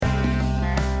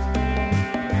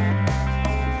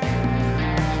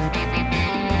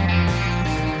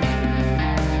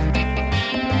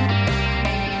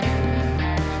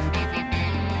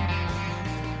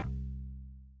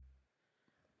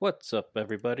What's up,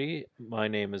 everybody? My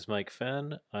name is Mike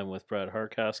Fenn. I'm with Brad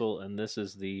Hardcastle, and this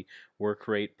is the Work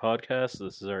Rate Podcast.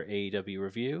 This is our AEW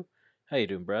review. How you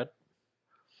doing, Brad?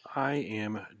 I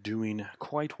am doing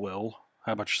quite well.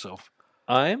 How about yourself?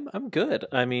 I'm good.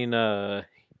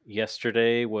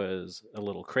 Yesterday was a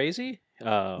little crazy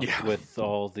Yeah. with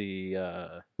all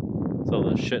the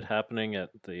shit happening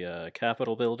at the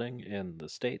Capitol building in the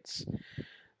States.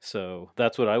 So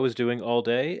that's what I was doing all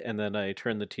day, and then I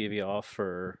turned the TV off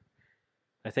for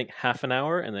I think half an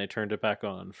hour, and then I turned it back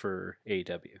on for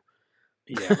AEW.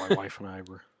 Yeah, my wife and I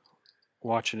were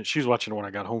watching it. She was watching it when I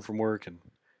got home from work, and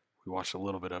we watched a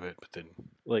little bit of it, but then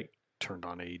Like turned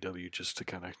on AEW just to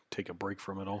kind of take a break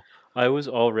from it all. I was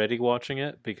already watching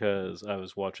it because I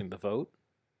was watching the vote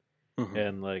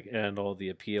Mm-hmm. and all the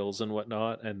appeals and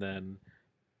whatnot, and then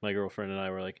my girlfriend and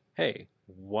I were like, "Hey,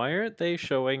 why aren't they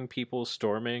showing people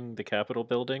storming the Capitol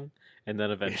building?" And then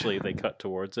eventually they cut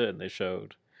towards it and they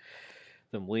showed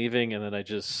them leaving, and then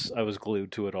I was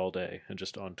glued to it all day and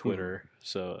just on Twitter.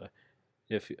 So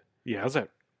if Yeah, I was at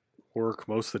work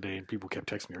most of the day, and people kept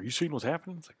texting me, "Are you seeing what's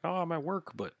happening?" It's like, "Oh, I'm at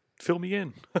work, but fill me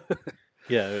in."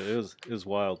 yeah, it was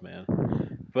wild, man.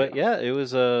 But yeah, it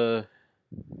was a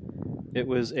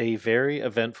very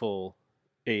eventful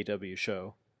AEW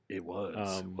show. It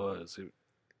was.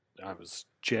 I was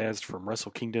jazzed from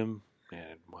Wrestle Kingdom,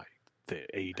 and the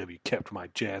AEW kept my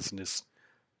jazzness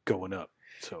going up.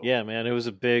 So Yeah, man, it was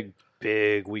a big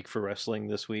week for wrestling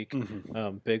this week.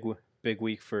 Mhm. Big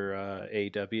week for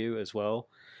AEW as well.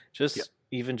 Just Yep.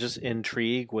 even just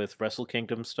intrigue with Wrestle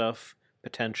Kingdom stuff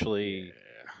potentially Yeah.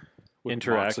 With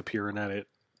interact Mox appearing at it,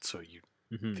 so you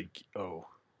Mhm. think, oh,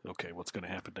 okay, what's going to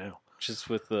happen now? just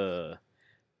with the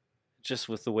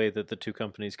way that the two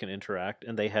companies can interact,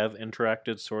 and they have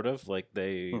interacted sort of like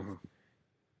Mhm.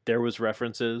 there was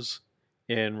references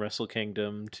in Wrestle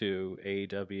Kingdom to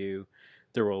AEW.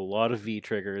 There were a lot of V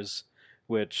triggers,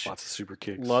 which Lots of super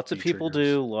kicks. lots of V people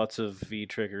triggers. do. Lots of V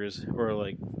triggers or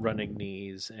like running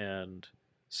knees and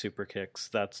super kicks.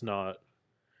 Those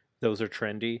are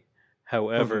trendy.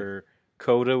 However,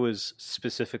 Coda was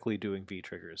specifically doing V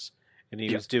triggers, and he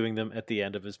Yeah. was doing them at the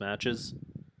end of his matches,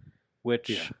 which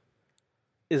Yeah.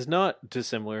 is not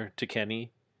dissimilar to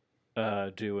Kenny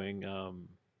doing.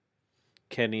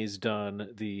 Kenny's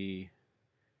done the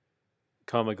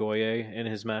Kamagoye in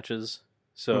his matches,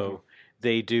 so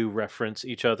they do reference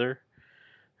each other.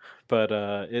 But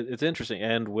it's interesting,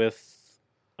 and with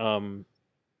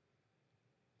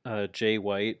Jay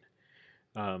White,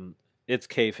 it's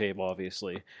kayfabe,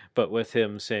 obviously, but with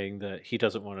him saying that he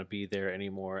doesn't want to be there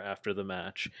anymore after the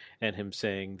match, and him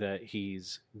saying that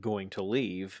he's going to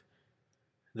leave,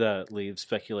 that leaves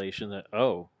speculation that,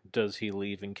 oh, does he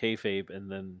leave in kayfabe and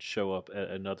then show up at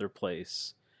another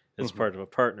place as part of a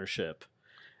partnership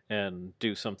and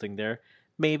do something there?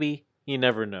 Maybe. You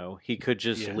never know. He could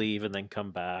just Yeah. leave and then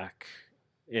come back.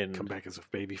 Come back as a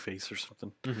baby face or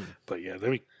something. Mhm. But yeah,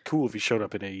 that'd be cool if he showed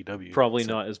up in AEW. Probably It's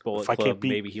not as Bullet if I Club. can't beat-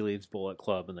 Maybe he leaves Bullet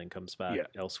Club and then comes back Yeah.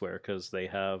 elsewhere because they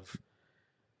have,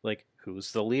 like,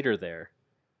 who's the leader there?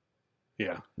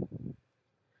 Yeah.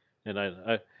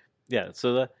 And yeah,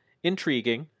 so the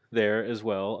intriguing there as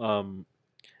well.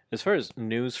 As far as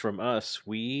news from us,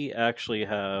 we actually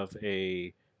have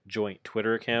a joint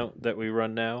Twitter account that we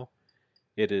run now.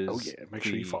 It is Oh yeah. Make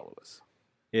sure you follow us.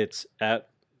 It's at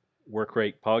Work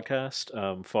Rate Podcast.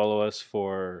 Follow us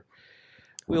for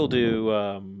we'll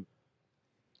do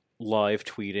live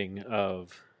tweeting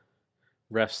of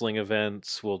wrestling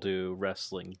events. We'll do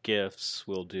wrestling gifts.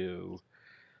 We'll do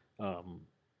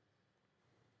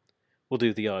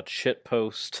the odd shit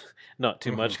post. Not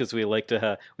too much because we like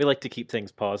to keep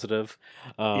things positive.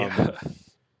 Yeah.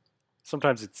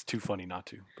 Sometimes it's too funny not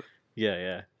to. But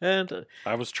Yeah. And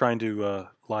I was trying to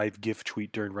live GIF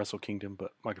tweet during Wrestle Kingdom,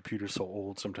 but my computer's so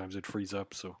old sometimes it frees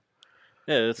up. So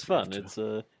yeah, it's fun. It's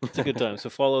a good time. So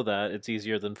follow that. It's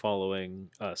easier than following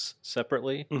us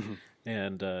separately,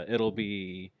 and it'll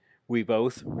be we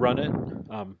both run it.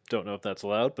 Don't know if that's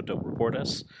allowed, but don't report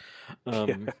us.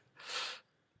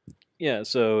 Yeah.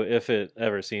 So if it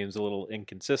ever seems a little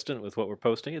inconsistent with what we're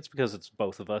posting, it's because it's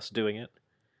both of us doing it,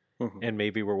 and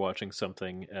maybe we're watching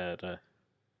something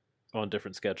on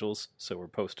different schedules, so we're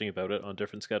posting about it on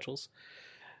different schedules.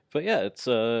 But yeah,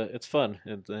 it's fun.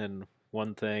 And then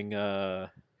one thing,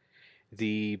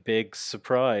 the big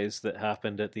surprise that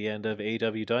happened at the end of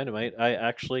AEW Dynamite, I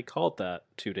actually called that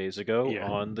 2 days ago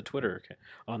on the Twitter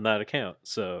on that account.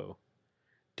 So,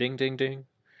 ding, ding, ding.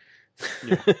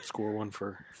 Yeah, score one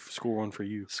for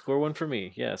you. Score one for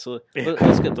me. Yeah. So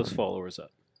let's get those followers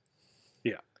up.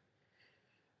 Yeah.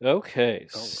 Okay,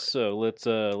 All right. so let's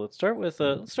start with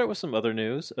some other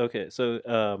news. Okay, so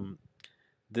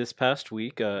this past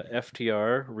week,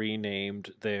 FTR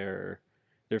renamed their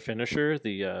finisher,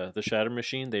 the Shatter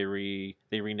Machine. They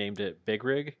renamed it Big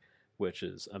Rig, which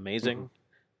is amazing.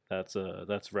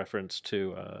 That's reference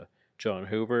to John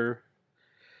Huber,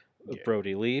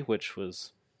 Brody Lee, which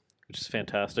is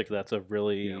fantastic. That's a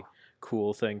really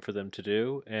cool thing for them to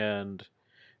do, and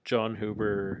John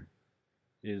Huber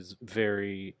is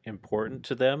very important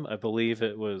to them. I believe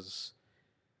it was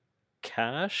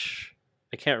Cash.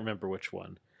 I can't remember which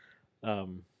one.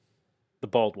 The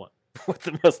bald one with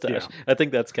the mustache. Yeah. I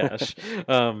think that's Cash.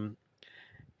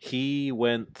 He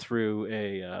went through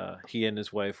he and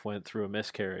his wife went through a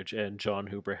miscarriage, and John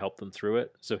Huber helped them through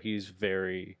it. So he was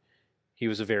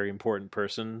a very important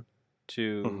person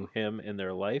to him in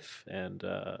their life, and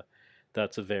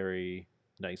that's a very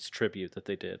nice tribute that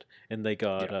they did. And they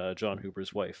got John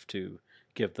Huber's wife to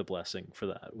give the blessing for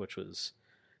that, which was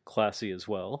classy as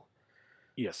well.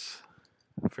 Yes,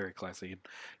 very classy. And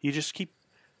you just keep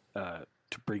to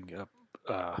bring up.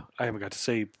 I haven't got to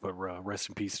say, but rest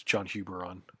in peace, John Huber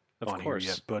on here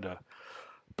yet. But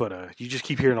you just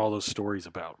keep hearing all those stories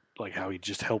about like how he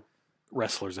just helped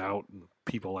wrestlers out and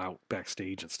people out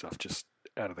backstage and stuff, just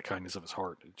out of the kindness of his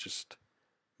heart. It just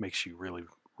makes you really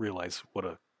realize what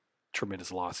a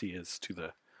tremendous loss he is to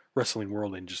the wrestling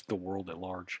world and just the world at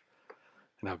large,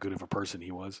 and how good of a person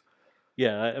he was.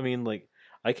 Yeah, I mean, like,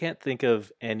 I can't think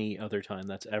of any other time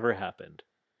that's ever happened.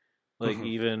 Like,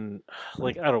 even,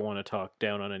 like, I don't want to talk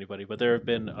down on anybody, but there have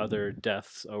been other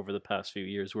deaths over the past few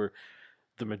years where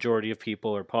the majority of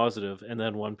people are positive, and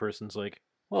then one person's like,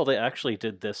 well, they actually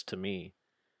did this to me.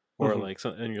 Or, like,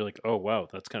 and you're like, oh, wow,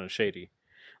 that's kind of shady.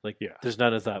 Like, there's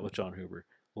none of that with John Huber.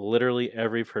 Literally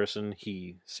every person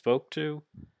he spoke to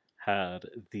had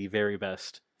the very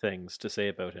best things to say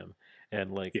about him.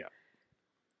 And, like,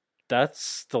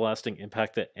 that's the lasting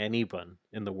impact that anyone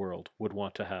in the world would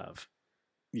want to have.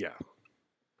 Yeah.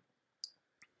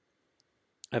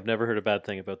 I've never heard a bad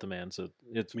thing about the man, so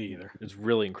it's me either. It's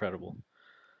really incredible.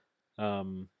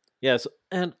 Yes,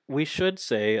 and we should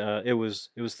say it was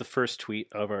the first tweet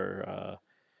of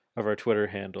our Twitter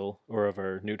handle, or of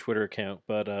our new Twitter account,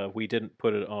 but we didn't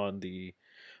put it on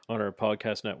our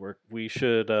podcast network. We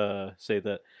should say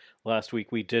that last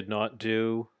week we did not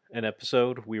do an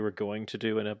episode. We were going to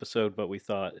do an episode, but we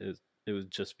thought it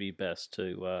would just be best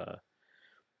to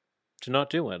not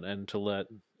do one and to let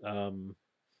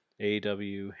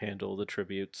AEW handle the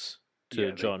tributes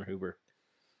to John Huber.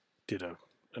 Did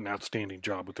an outstanding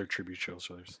job with their tribute show,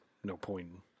 so there's no point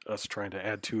in us trying to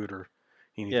add to it or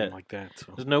anything like that.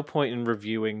 So there's no point in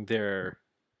reviewing their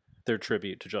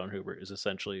tribute to John Huber is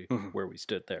essentially where we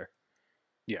stood there.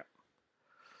 Yeah.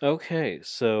 Okay,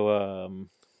 so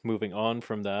moving on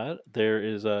from that, there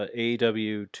is a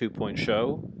AEW 2.0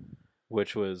 show,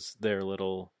 which was their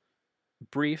little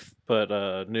brief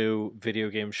but new video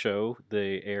game show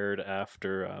they aired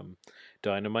after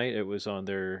Dynamite. It was on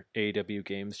their AEW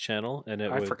Games channel, and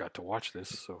I forgot to watch this.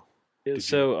 So did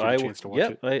you get a chance to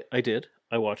watch it? I did.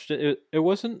 I watched it. It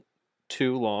wasn't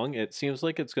too long. It seems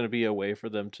like it's going to be a way for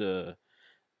them to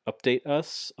update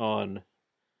us on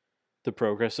the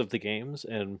progress of the games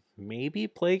and maybe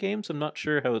play games. I'm not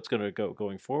sure how it's going to go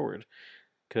going forward,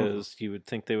 because you would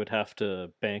think they would have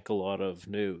to bank a lot of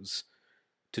news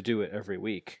to do it every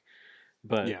week.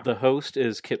 But the host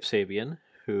is Kip Sabian,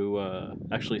 who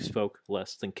actually spoke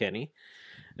less than Kenny.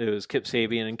 It was Kip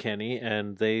Sabian and Kenny,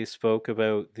 and they spoke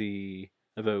about the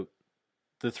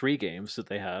 3 games that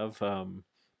they have.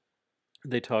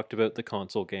 They talked about the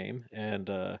console game,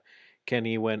 and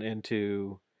Kenny went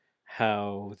into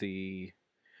how the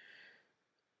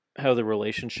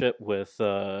relationship with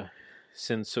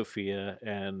Sin Sophia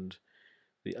and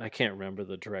I can't remember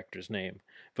the director's name,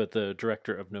 but the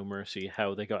director of No Mercy,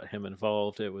 how they got him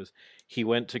involved. It was, he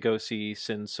went to go see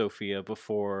Sin Sophia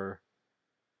before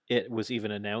it was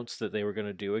even announced that they were going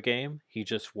to do a game. He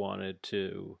just wanted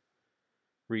to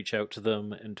reach out to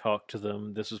them and talk to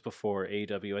them. This was before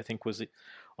AEW, I think, was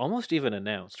almost even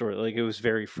announced, or like it was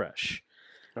very fresh.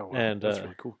 Oh, wow. And that's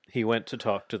really cool. He went to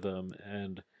talk to them,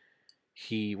 and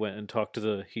he went and talked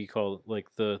to he called like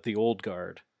the old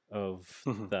guard of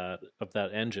that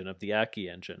engine, of the Aki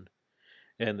engine,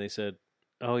 and they said,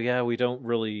 oh yeah, we don't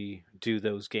really do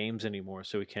those games anymore,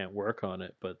 so we can't work on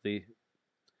it, but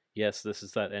yes, this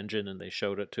is that engine, and they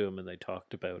showed it to him and they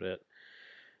talked about it.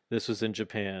 This was in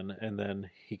Japan, and then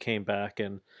he came back,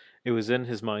 and it was in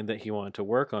his mind that he wanted to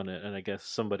work on it, and I guess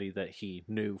somebody that he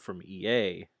knew from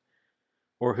EA,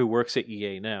 or who works at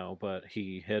EA now, but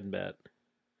he had met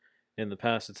in the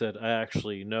past, and said, I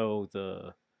actually know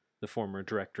the former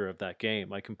director of that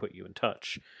game, I can put you in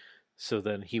touch. So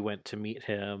then he went to meet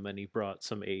him, and he brought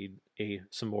some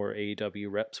some more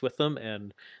AEW reps with them,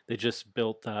 and they just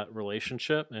built that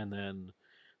relationship. And then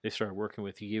they started working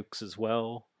with Yuke's as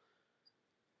well,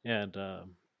 and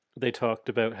they talked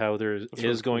about how there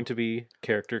is going to be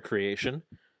character creation,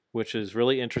 which is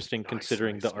really interesting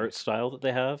considering the art style that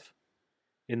they have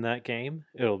in that game.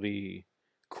 It'll be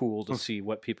cool to see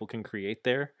what people can create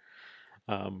there.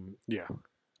 Yeah.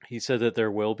 He said that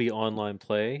there will be online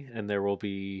play, and there will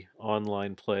be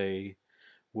online play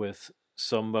with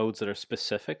some modes that are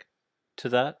specific to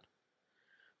that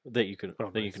you can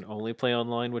you can only play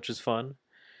online, which is fun.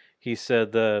 He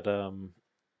said that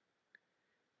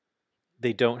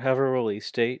they don't have a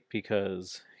release date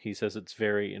because he says it's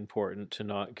very important to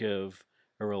not give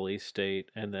a release date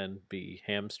and then be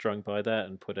hamstrung by that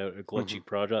and put out a glitchy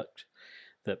product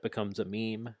that becomes a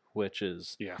meme, which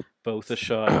is both a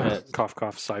shot at cough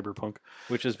cough Cyberpunk,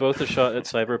 which is both a shot at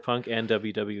Cyberpunk and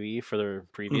WWE for their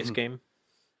previous game.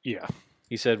 Yeah,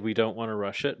 he said we don't want to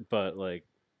rush it, but like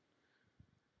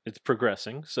it's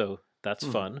progressing, so that's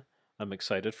fun. I'm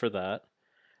excited for that.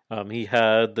 He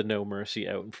had the No Mercy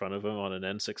out in front of him on an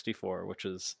N64, which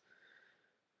is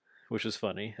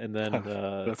funny, and then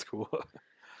that's cool.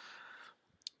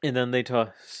 And then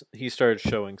he started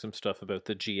showing some stuff about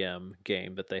the GM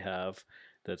game that they have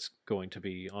that's going to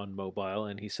be on mobile,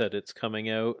 and he said it's coming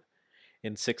out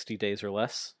in 60 days or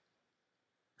less.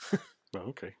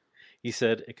 Okay. He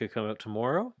said it could come out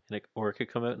tomorrow, or it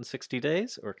could come out in 60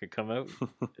 days, or it could come out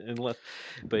in less.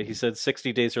 But he said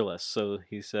 60 days or less. So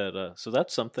he said, so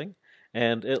that's something.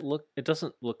 And it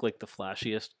doesn't look like the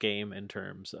flashiest game in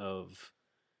terms of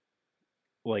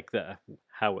like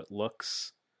how it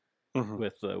looks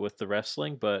with the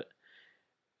wrestling, but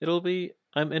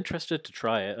I'm interested to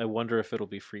try it. I wonder if it'll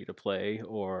be free to play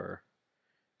or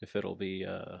if it'll be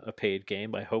a paid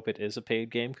game. I hope it is a paid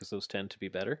game because those tend to be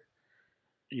better.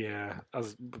 Yeah,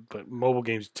 but mobile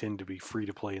games tend to be free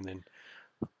to play and then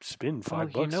spend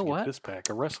 $5 to get this pack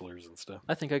of wrestlers and stuff.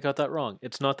 I think I got that wrong.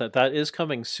 It's not that is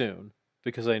coming soon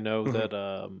because I know that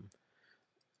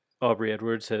Aubrey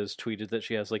Edwards has tweeted that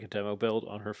she has like a demo build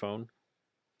on her phone.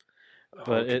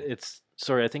 But it's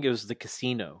sorry, I think it was the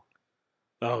casino.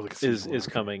 Oh, the casino is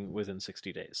coming within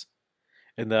 60 days.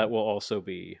 And that will also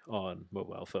be on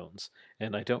mobile phones.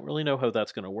 And I don't really know how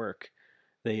that's going to work.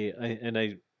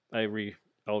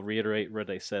 I'll reiterate what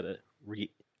I said.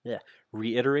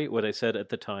 Reiterate what I said at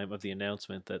the time of the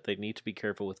announcement that they need to be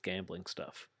careful with gambling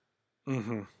stuff.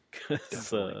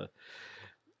 Because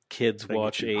kids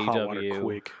watch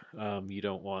AEW. You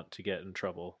don't want to get in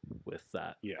trouble with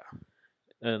that. Yeah.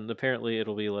 And apparently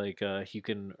it'll be like you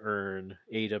can earn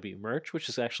AEW merch, which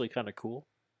is actually kind of cool.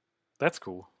 That's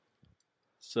cool.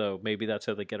 So maybe that's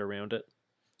how they get around it.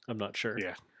 I'm not sure.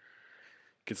 Yeah.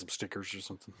 Get some stickers or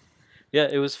something. Yeah,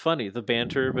 it was funny. The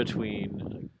banter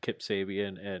between Kip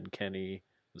Sabian and Kenny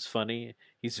was funny.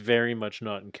 He's very much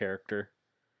not in character.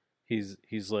 He's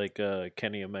like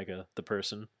Kenny Omega, the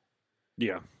person.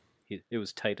 Yeah. It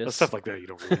was Titus. But stuff like that you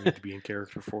don't really need to be in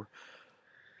character for.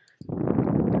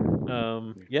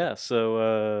 Yeah,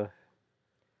 so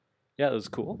it was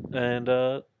cool.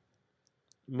 And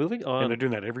moving on. And they're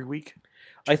doing that every week?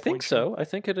 I think so. I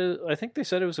think it is. I think they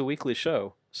said it was a weekly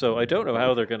show. So I don't know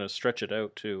how they're going to stretch it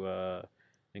out to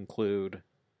include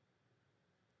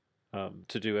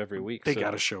to do every week. They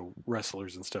got to show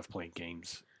wrestlers and stuff playing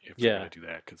games if they're going to do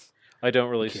that. Cause I don't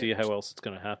really see how else it's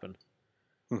going to happen.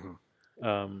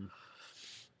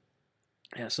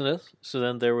 Yeah. So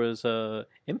then there was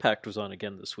Impact was on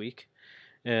again this week,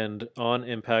 and on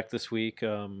Impact this week,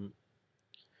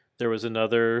 there was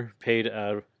another paid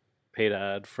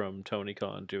ad from Tony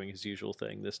Khan doing his usual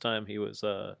thing. This time he was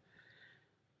a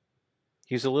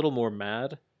little more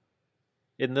mad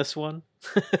in this one.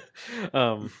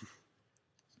 But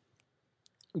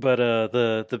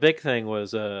the big thing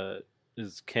was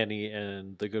is Kenny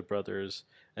and the Good Brothers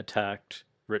attacked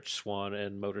Rich Swann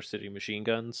and Motor City Machine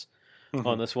Guns.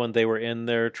 On this one, they were in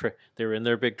their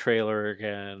big trailer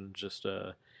again, just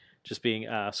being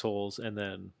assholes, and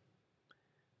then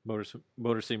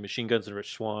Motor City Machine Guns and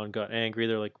Rich Swann got angry.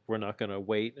 They're like, we're not going to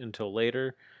wait until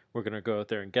later. We're going to go out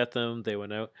there and get them. They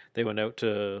went out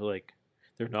to, like,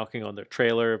 they're knocking on their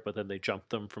trailer, but then they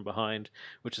jumped them from behind,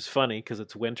 which is funny because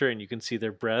it's winter and you can see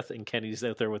their breath, and Kenny's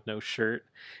out there with no shirt.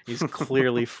 He's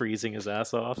clearly freezing his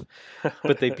ass off,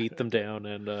 but they beat them down,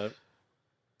 and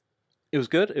it was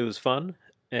good. It was fun.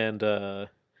 And those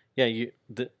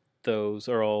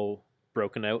are all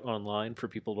broken out online for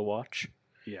people to watch.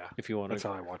 Yeah, if you want, that's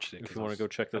how I watched it. If you want to go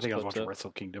check those, I think I was watching Wrestle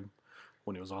Kingdom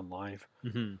when it was on live.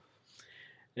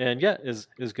 And yeah, it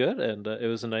was good, and it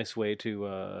was a nice way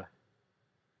to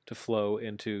flow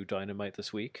into Dynamite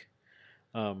this week.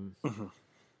 And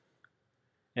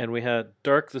we had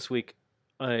Dark this week.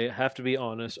 I have to be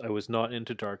honest, I was not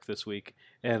into Dark this week,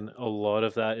 and a lot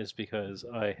of that is because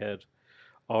I had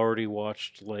already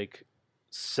watched like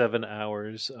 7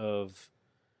 hours of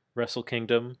Wrestle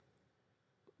Kingdom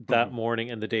that morning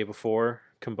and the day before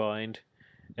combined,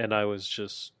 and I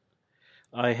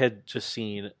had just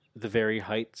seen the very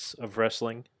heights of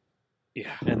wrestling.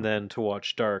 Yeah. And then to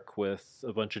watch Dark with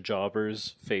a bunch of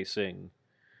jobbers facing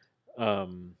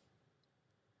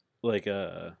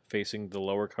facing the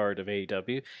lower card of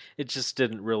AEW, it just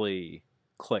didn't really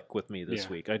click with me this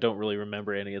week. I don't really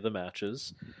remember any of the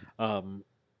matches. The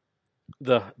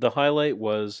highlight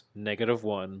was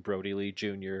 -1 Brody Lee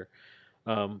Jr.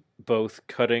 Both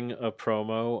cutting a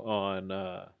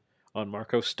promo on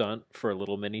Marco Stunt for a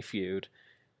little mini feud.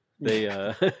 They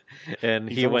and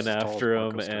he went after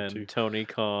him, and Tony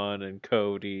Khan and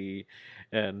Cody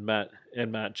and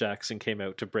Matt Jackson came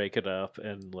out to break it up,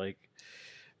 and like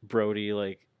Brody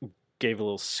like gave a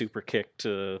little super kick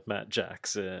to Matt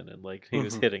Jackson, and like he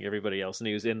was hitting everybody else, and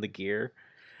he was in the gear,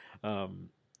 and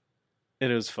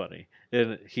it was funny.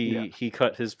 And he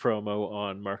cut his promo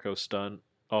on Marco Stunt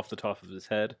off the top of his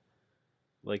head.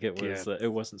 Like it was,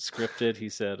 it wasn't scripted. He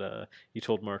said, he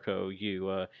told Marco, he's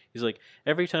like,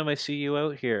 every time I see you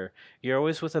out here, you're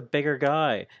always with a bigger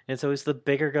guy. And it's always the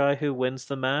bigger guy who wins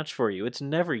the match for you. It's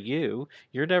never you.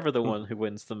 You're never the one who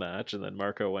wins the match. And then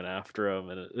Marco went after him,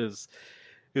 and it was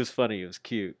funny. It was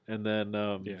cute. And then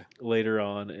later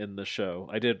on in the show,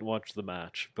 I didn't watch the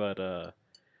match, but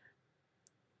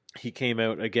he came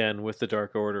out again with the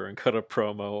Dark Order and cut a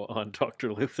promo on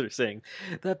Dr. Luther saying,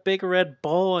 that big red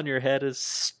ball on your head is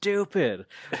stupid.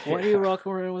 Why are you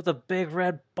walking around with a big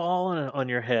red ball on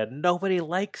your head? Nobody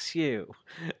likes you.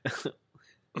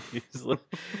 It's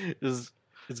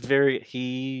very,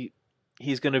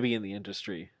 he's going to be in the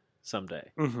industry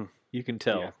someday. You can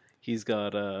tell. Yeah. He's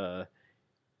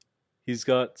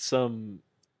got some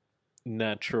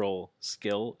natural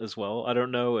skill as well. I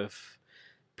don't know if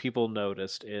people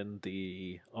noticed on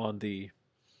the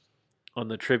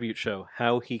tribute show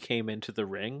how he came into the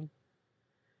ring.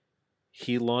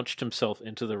 He launched himself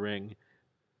into the ring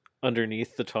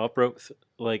underneath the top rope,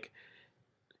 like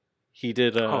he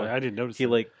did. I didn't notice. He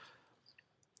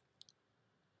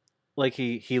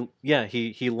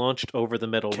he launched over the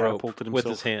metal rope with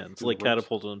his hands, like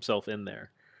catapulted himself in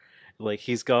there. Like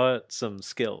he's got some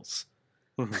skills.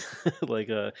 Like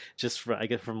just I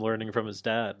get from learning from his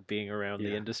dad, being around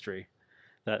the industry.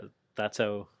 That's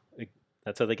how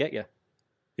they get you.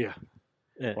 Yeah.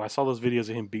 Well, I saw those videos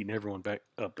of him beating everyone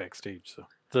backstage.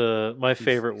 So my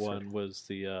favorite one was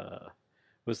the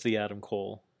Adam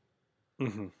Cole.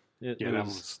 That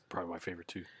was probably my favorite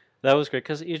too. That was great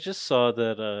because you just saw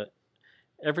that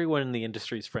everyone in the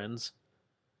industry is friends,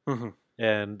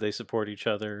 and they support each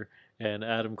other. And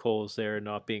Adam Cole is there,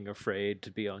 not being afraid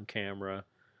to be on camera.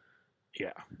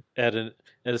 Yeah,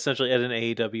 essentially at an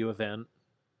AEW event,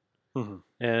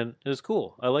 and it was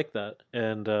cool. I like that,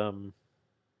 and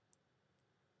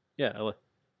it was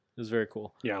very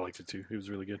cool. Yeah, I liked it too. It was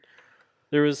really good.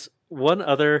 There was one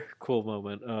other cool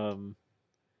moment.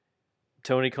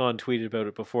 Tony Khan tweeted about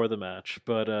it before the match,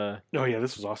 but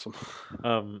this was awesome.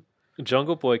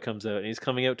 Jungle Boy comes out, and he's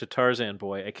coming out to Tarzan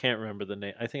Boy. I can't remember the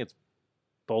name. I think it's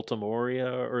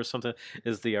Baltimoria or something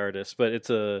is the artist, but it's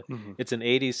an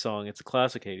 80s song. It's a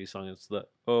classic 80s song. It's the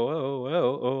oh oh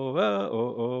oh oh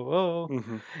oh oh oh,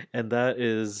 and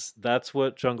that's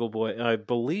what Jungle Boy. I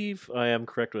believe I am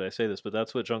correct when I say this, but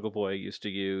that's what Jungle Boy used to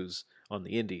use on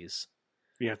the Indies.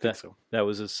 Yeah, I think so. That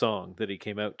was his song that he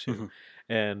came out to,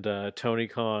 and Tony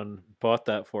Khan bought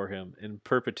that for him in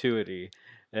perpetuity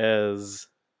as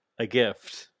a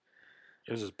gift.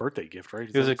 It was his birthday gift, right?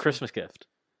 It was a Christmas gift.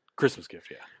 Christmas gift,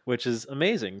 yeah. Which is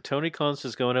amazing. Tony Khan's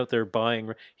just going out there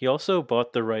buying. He also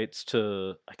bought the rights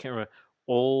to, I can't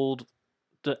remember,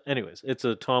 anyways, it's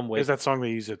a Tom Waits. Is that song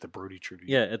they use at the Brody tribute?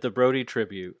 Yeah, at the Brody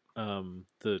tribute,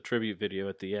 the tribute video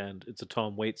at the end, it's a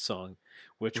Tom Waits song,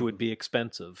 which would be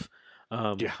expensive.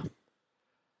 Tony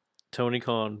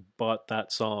Khan bought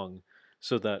that song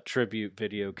so that tribute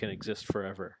video can exist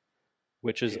forever,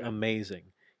 which is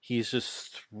amazing. He's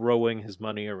just throwing his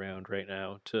money around right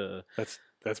now to...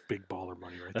 That's big baller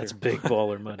money right there. That's big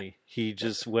baller money. He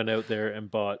just went out there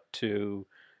and bought 2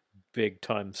 big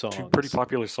time songs. 2 pretty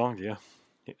popular songs, yeah.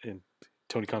 And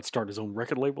Tony Khan started his own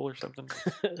record label or something.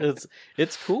 It's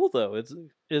cool though. It's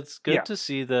good to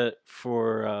see that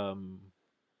for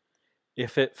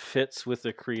if it fits with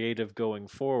the creative going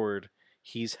forward,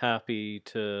 he's happy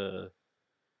to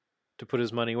put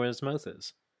his money where his mouth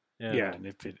is. And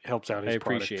if it helps out his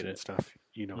product and stuff,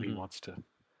 he wants to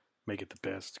make it the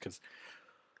best because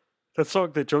that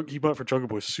song that he bought for Jungle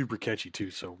Boy is super catchy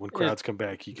too. So when crowds come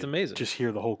back, you can just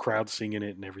hear the whole crowd singing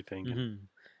it and everything. Mm-hmm.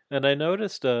 And I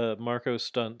noticed Marco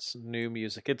Stunt's new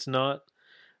music. It's not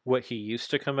what he used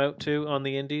to come out to on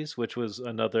the indies, which was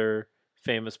another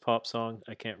famous pop song.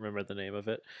 I can't remember the name of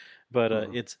it, but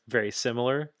it's very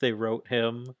similar. They wrote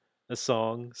him a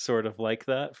song sort of like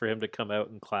that for him to come out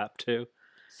and clap to.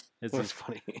 That's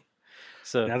funny.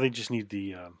 So now they just need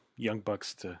the Young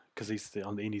Bucks to, because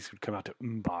on the indies would come out to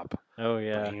Bop. Oh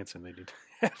yeah, Hanson. They need to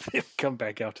have them come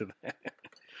back out to that.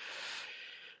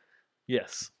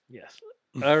 Yes.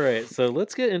 All right, so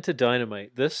let's get into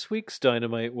Dynamite. This week's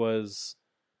Dynamite was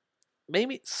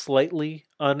maybe slightly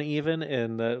uneven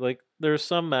in that, like, there are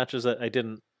some matches that I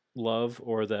didn't love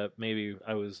or that maybe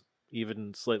I was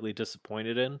even slightly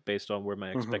disappointed in based on where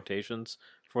my expectations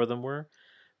for them were.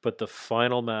 But the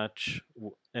final match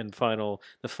and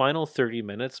the final 30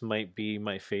 minutes might be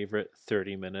my favorite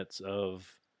 30 minutes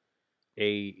of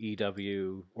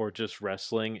AEW or just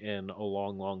wrestling in a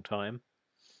long, long time.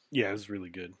 Yeah, it was really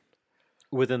good.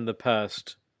 Within the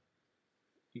past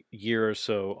year or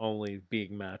so, only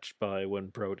being matched by when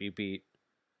Brody beat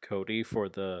Cody for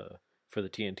the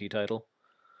TNT title.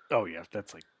 Oh yeah,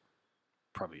 that's like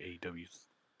probably AEW's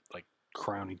like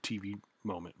crowning TV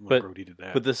moment when Brody did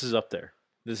that. But this is up there.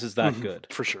 This is that good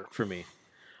for sure for me.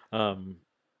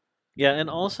 Yeah, and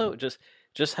also just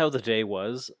how the day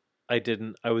was. I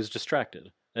was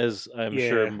distracted, as I'm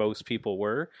sure most people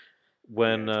were.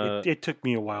 When it took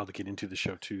me a while to get into the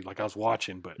show too. Like I was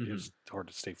watching, but it was hard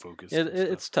to stay focused.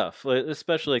 It's tough,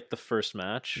 especially like the first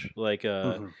match. Like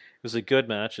it was a good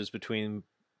match. It was between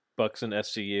Bucks and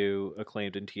SCU,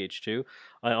 Acclaimed and TH2.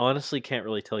 I honestly can't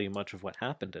really tell you much of what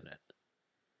happened in it.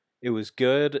 It was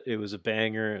good. It was a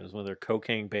banger. It was one of their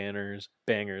cocaine bangers.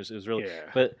 It was really,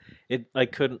 but I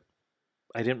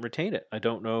didn't retain it. I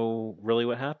don't know really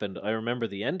what happened. I remember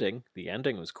the ending. The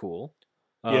ending was cool.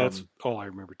 Yeah, that's all I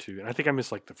remember too. And I think I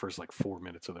missed like the first 4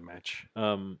 minutes of the match.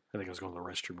 I think I was going to the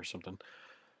restroom or something.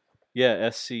 Yeah,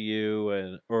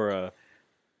 SCU or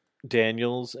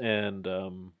Daniels and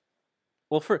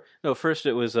first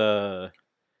it was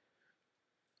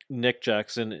Nick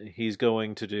Jackson. They're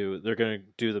going to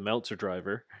do the Meltzer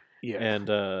driver. Yeah.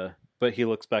 And but he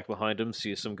looks back behind him,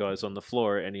 sees some guys on the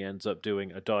floor, and he ends up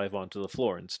doing a dive onto the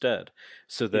floor instead.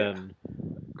 So then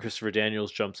Christopher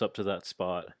Daniels jumps up to that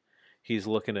spot. He's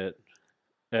looking at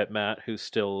Matt, who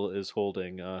still is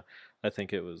holding, I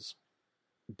think it was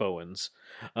Bowens.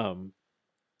 And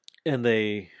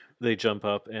they jump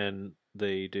up and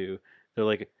they're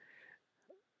like,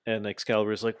 and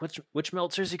Excalibur's like, which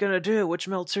Meltzer is he going to do? Which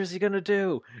Meltzer is he going to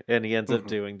do? And he ends up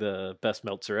doing the best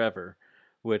Meltzer ever,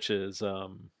 which is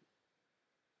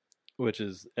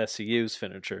SCU's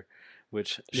finisher,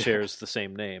 which shares the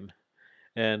same name.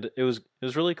 And it was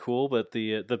really cool, but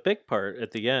the big part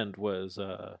at the end was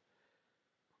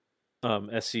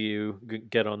SCU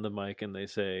get on the mic and they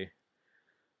say,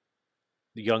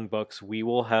 "The Young Bucks, we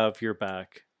will have your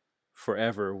back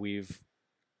forever.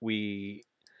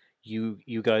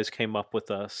 You guys came up with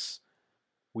us.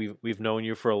 We've known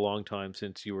you for a long time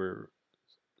since you were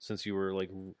like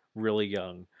really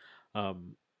young.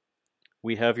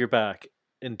 We have your back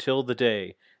until the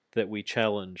day that we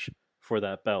challenge for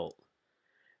that belt.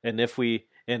 And if we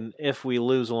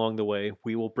lose along the way,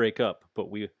 we will break up. But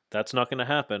that's not going to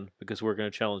happen because we're going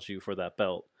to challenge you for that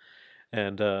belt."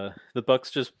 And the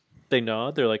Bucks they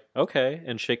nod. They're like, okay,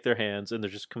 and shake their hands, and they're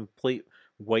just complete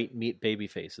white meat baby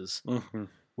faces,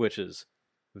 which is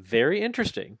very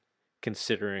interesting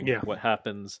considering what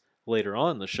happens later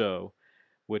on in the show,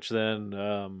 which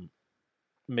then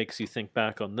makes you think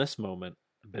back on this moment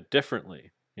a bit differently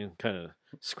and kind of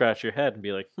scratch your head and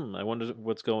be like, I wonder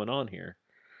what's going on here.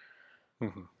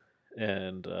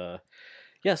 And so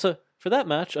for that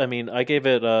match, I mean, I gave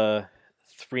it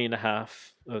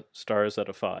 3.5 stars out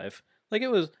of 5. Like it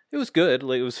was good,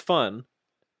 like it was fun,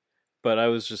 but I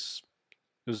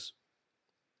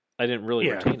didn't really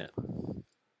retain it.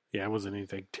 Yeah, it wasn't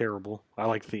anything terrible. I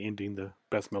liked the ending. The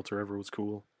best Meltzer ever was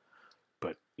cool,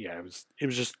 but yeah, it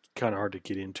was just kind of hard to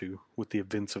get into with the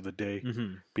events of the day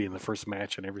being the first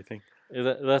match and everything.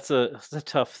 That's a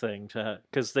tough thing to have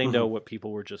because they know what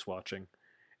people were just watching,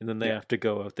 and then they have to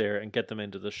go out there and get them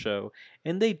into the show,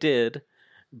 and they did,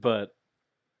 but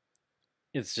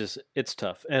it's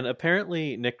tough. And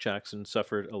apparently Nick Jackson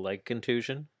suffered a leg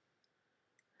contusion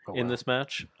in this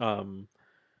match. I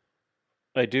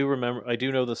do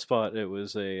know the spot. It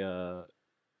was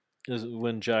is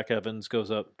when Jack Evans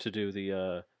goes up to do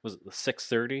the was it the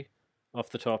 630 off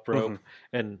the top rope,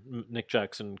 and Nick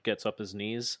Jackson gets up his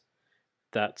knees.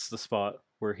 That's the spot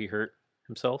where he hurt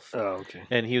himself. Oh, okay.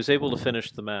 And he was able to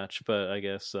finish the match, but I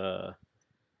guess I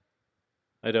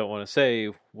don't want to say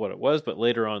what it was, but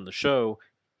later on in the show,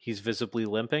 he's visibly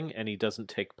limping and he doesn't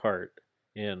take part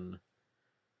in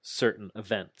certain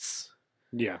events.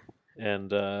 Yeah.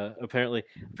 And apparently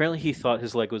he thought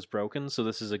his leg was broken, so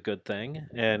this is a good thing.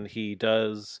 And he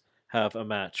does have a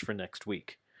match for next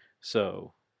week.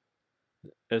 So,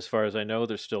 as far as I know,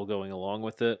 they're still going along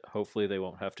with it. Hopefully, they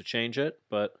won't have to change it,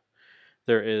 but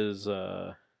there's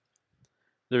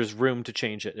room to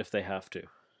change it if they have to.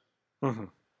 Mm-hmm.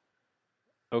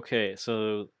 Okay,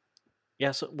 so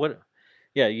yeah, so what?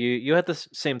 Yeah, you had the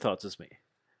same thoughts as me.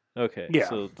 Okay, yeah.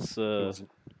 So it's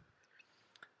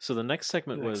so the next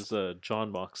segment was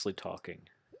Jon Moxley talking,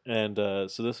 and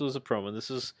so this was a promo.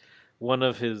 This is one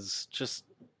of his just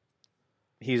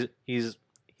he's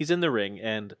in the ring,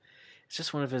 and it's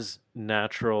just one of his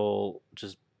natural,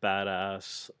 just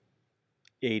badass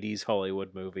 80s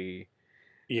Hollywood movie.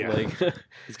 Yeah, like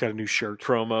he's got a new shirt,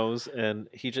 promos, and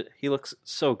he looks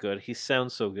so good. He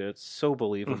sounds so good, so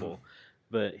believable. Mm-hmm.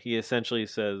 But he essentially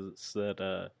says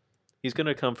that he's going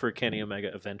to come for Kenny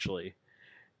Omega eventually,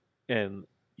 and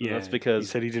that's because he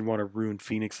said he didn't want to ruin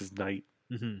Phoenix's night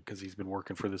because he's been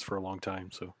working for this for a long time.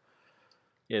 So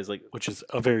yeah, it's like, which is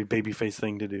a very babyface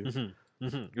thing to do. Mm-hmm.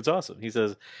 Mm-hmm. It's awesome. He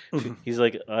says, he's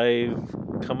like, I've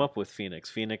come up with Phoenix.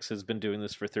 Phoenix has been doing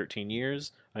this for 13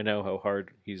 years. I know how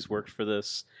hard he's worked for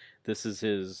this. This is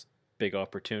his big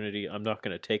opportunity. I'm not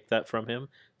going to take that from him.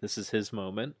 This is his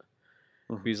moment.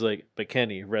 Mm-hmm. He's like, but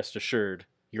Kenny, rest assured,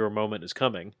 your moment is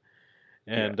coming.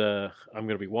 And I'm going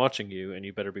to be watching you, and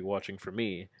you better be watching for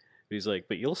me. He's like,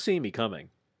 but you'll see me coming.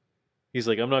 He's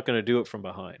like, I'm not going to do it from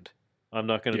behind. I'm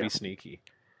not going to be sneaky.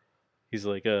 He's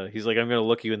like, I'm going to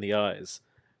look you in the eyes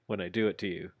when I do it to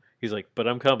you. He's like, but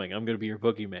I'm coming. I'm going to be your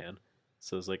boogeyman.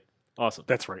 So it's like, awesome.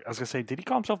 That's right. I was going to say, did he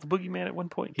call himself the boogeyman at one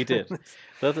point? He did.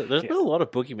 There's been a lot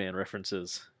of boogeyman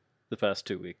references the past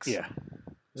 2 weeks. Yeah.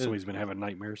 So he's been having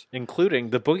nightmares.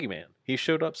 Including the boogeyman. He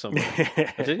showed up somewhere.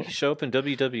 Did he show up in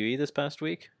WWE this past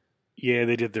week? Yeah,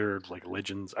 they did their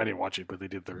Legends. I didn't watch it, but they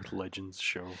did their Legends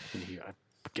show. And I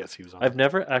guess he was on I've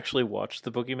never actually watched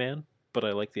the boogeyman, but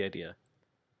I like the idea.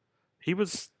 He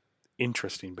was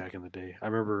interesting back in the day. I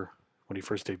remember when he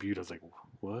first debuted, I was like,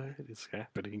 what is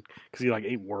happening? Because he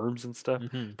ate worms and stuff.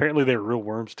 Mm-hmm. Apparently they were real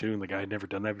worms too, and the guy had never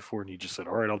done that before, and he just said,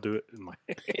 all right, I'll do it. And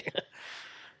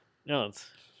no, it's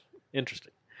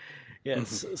interesting.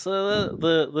 Yes. Mm-hmm. So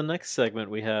the next segment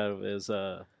we have is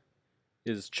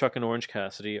Chuck and Orange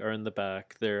Cassidy are in the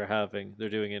back. They're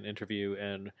doing an interview,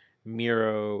 and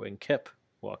Miro and Kip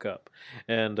walk up,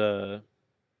 and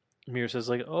Miro says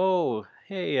like, "Oh,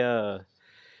 hey,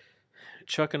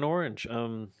 Chuck and Orange.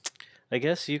 I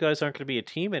guess you guys aren't going to be a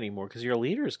team anymore because your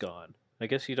leader's gone. I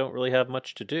guess you don't really have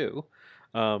much to do."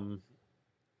 And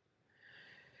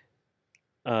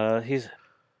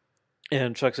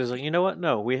Chuck says like, "You know what?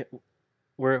 No,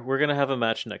 we're gonna have a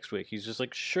match next week." He's just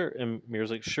like, "Sure," and Miro's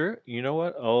like, "Sure. You know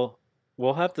what?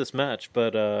 We'll have this match,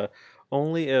 but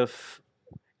only if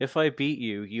I beat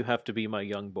you, you have to be my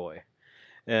young boy."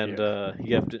 And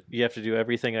you have to do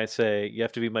everything I say. You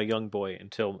have to be my young boy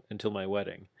until my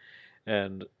wedding,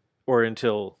 or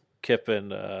until Kip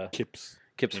and Kip's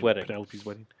wedding, Penelope's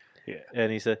wedding. Yeah.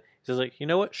 And he says like, you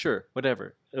know what? Sure,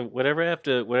 whatever I have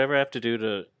to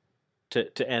do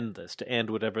to end this, to end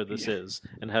whatever this is,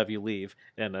 and have you leave.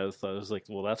 And I was like,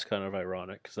 well, that's kind of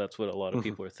ironic because that's what a lot of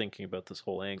people are thinking about this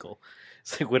whole angle.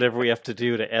 It's like whatever we have to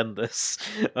do to end this.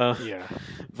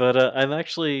 But I'm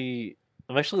actually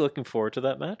looking forward to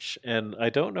that match, and I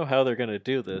don't know how they're going to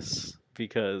do this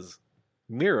because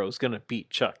Miro's going to beat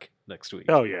Chuck next week.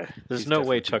 Oh yeah, there's no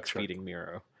way Chuck's beating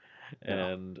Miro,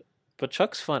 but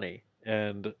Chuck's funny,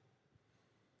 and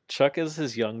Chuck as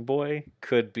his young boy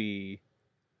could be.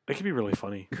 It could be really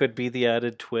funny. Could be the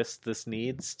added twist this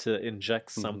needs to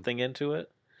inject something into it,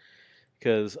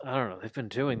 because I don't know. They've been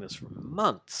doing this for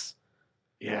months.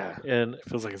 Yeah, and it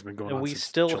feels like it's been going on. And we since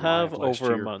still July have over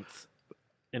year. A month.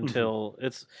 Until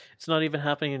it's not even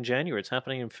happening in January. It's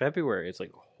happening in February. It's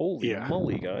like, holy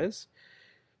moly, guys.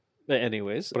 But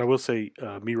anyways. But I will say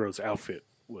Miro's outfit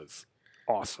was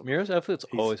awesome. Miro's outfit's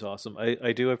always awesome.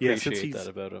 I do appreciate that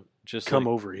about him. Just come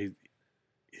over.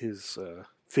 His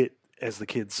fit, as the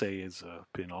kids say, has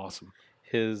been awesome.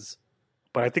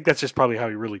 But I think that's just probably how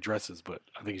he really dresses, but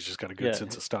I think he's just got a good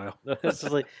sense of style. It's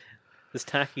just like his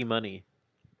tacky money.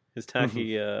 His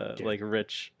tacky,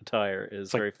 rich attire is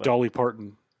it's very fun. Dolly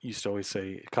Parton used to always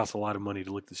say, it costs a lot of money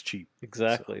to look this cheap.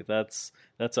 Exactly. So.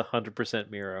 That's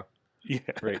 100% Miro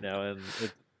right now, and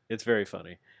it's very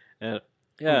funny. And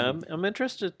I'm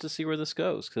interested to see where this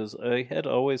goes, because I had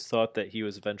always thought that he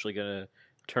was eventually going to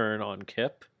turn on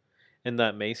Kip and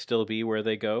that may still be where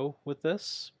they go with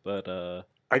this, but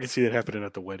I can see that happening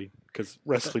at the wedding because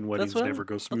wrestling weddings never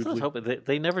go smoothly. That's what I was hoping.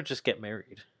 They never just get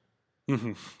married.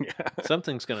 Mm-hmm. Yeah.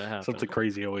 Something's going to happen. Something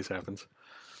crazy always happens.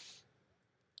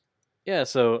 Yeah,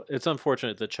 so it's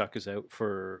unfortunate that Chuck is out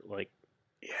for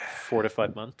 4 to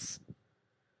 5 months.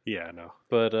 Yeah, I know.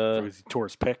 But he tore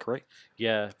his pec, right?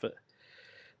 Yeah, but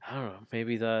I don't know.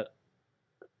 Maybe that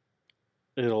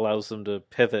it allows them to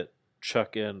pivot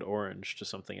Chuck and Orange to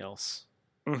something else.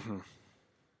 Mm-hmm.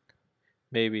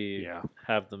 Maybe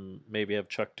have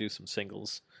Chuck do some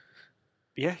singles.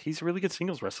 Yeah, he's a really good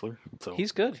singles wrestler. So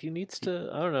he's good. He needs to.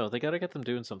 I don't know. They got to get them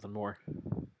doing something more.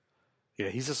 Yeah,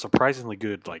 he's a surprisingly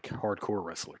good hardcore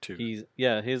wrestler too.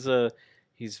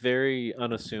 He's very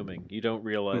unassuming. You don't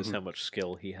realize how much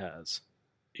skill he has.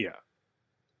 Yeah.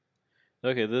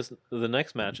 Okay, the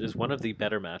next match is one of the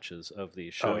better matches of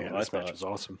the show. Oh yeah, this match was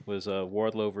awesome. Was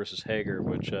Wardlow versus Hager,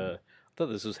 which I thought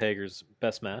this was Hager's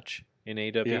best match in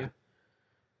AEW. Yeah.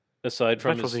 Aside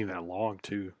from the match wasn't even that long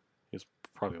too. It was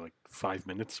probably 5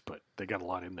 minutes, but they got a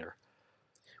lot in there.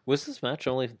 Was this match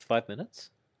only 5 minutes?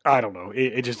 I don't know.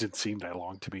 It just didn't seem that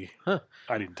long to me. Huh.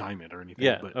 I didn't time it or anything.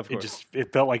 Yeah, but of course.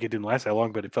 It felt like it didn't last that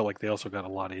long, but it felt like they also got a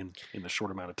lot in the short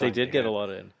amount of time. They did get a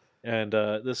lot in. And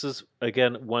this is,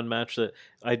 again, one match that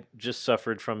I just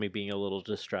suffered from me being a little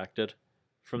distracted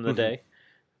from the day.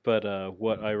 But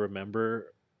what I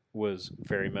remember was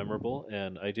very memorable.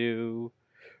 And I do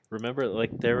remember,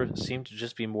 there seemed to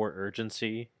just be more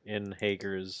urgency in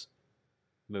Hager's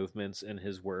movements and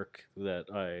his work that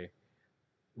I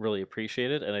really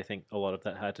appreciated, and I think a lot of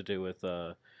that had to do with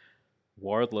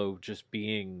Wardlow just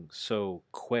being so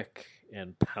quick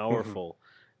and powerful,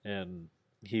 and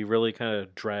he really kind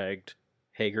of dragged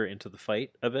Hager into the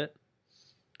fight a bit,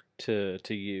 to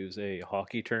use a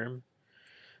hockey term,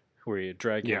 where you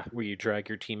drag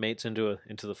your teammates into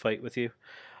the fight with you.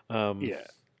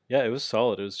 It was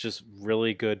solid. It was just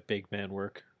really good big man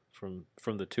work from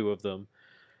the two of them.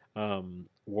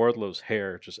 Wardlow's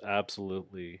hair just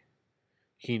absolutely.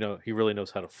 He really knows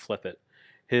how to flip it.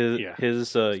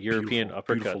 His European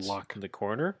uppercuts in the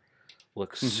corner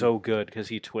look so good because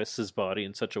he twists his body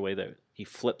in such a way that he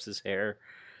flips his hair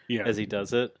as he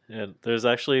does it. And there's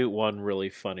actually one really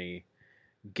funny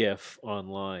GIF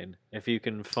online. If you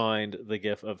can find the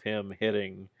GIF of him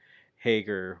hitting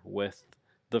Hager with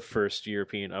the first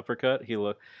European uppercut,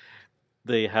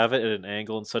 they have it at an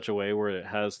angle in such a way where it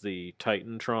has the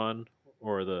Titantron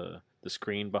or the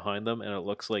screen behind them, and it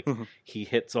looks like he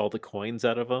hits all the coins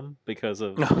out of them because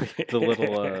of the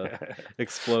little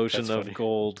explosion of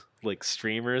gold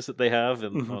streamers that they have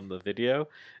on the video.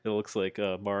 It looks like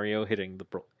Mario hitting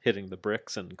the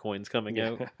bricks and coins coming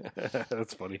out.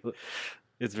 That's funny.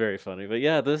 It's very funny. But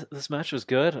yeah, this match was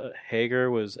good. Hager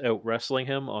was out wrestling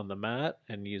him on the mat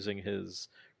and using his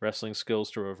wrestling skills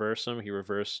to reverse him. He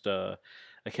reversed I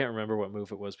can't remember what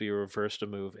move it was, but he reversed a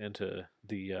move into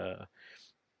the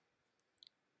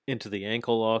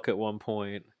ankle lock at one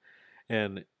point,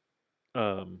 and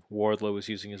Wardlow was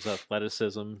using his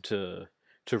athleticism to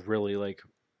really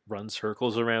run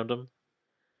circles around him.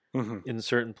 In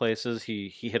certain places. He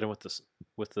hit him with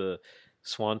the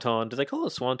swanton. Do they call it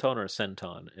a swanton or a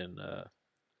senton? They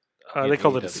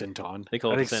call it a senton. I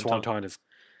think swanton is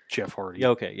Jeff Hardy.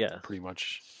 Okay, yeah, pretty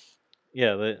much.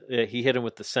 Yeah, he hit him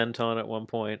with the senton at one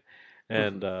point,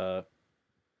 and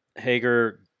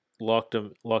Hager locked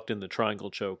in the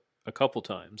triangle choke a couple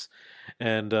times,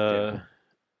 and I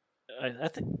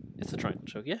think it's a triangle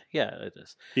choke. Yeah, it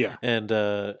is. Yeah, and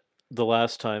the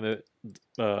last time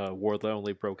Wardlow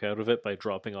only broke out of it by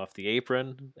dropping off the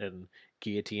apron and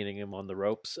guillotining him on the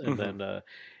ropes, and then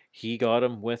he got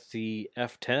him with the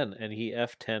F10, and he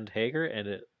F10'd Hager,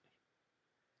 and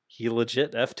he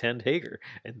legit F10'd Hager,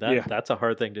 and that's a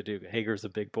hard thing to do. Hager's a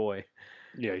big boy.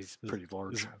 Yeah, he's pretty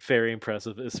large. It's very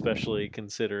impressive, especially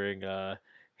considering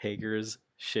Hager's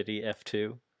shitty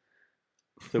F2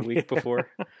 the week before.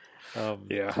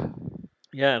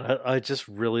 Yeah, and I just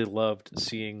really loved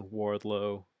seeing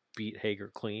Wardlow beat Hager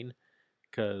clean,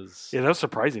 because that was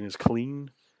surprising. It's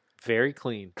clean, very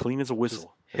clean as a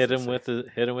whistle. Hit him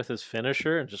with his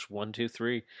finisher, and just 1, 2,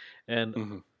 3,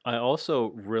 and I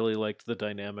also really liked the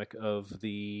dynamic of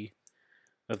the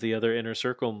other Inner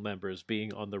Circle members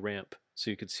being on the ramp,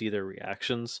 so you could see their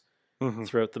reactions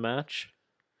throughout the match.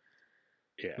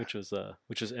 Yeah, which was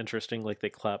interesting. They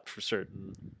clapped for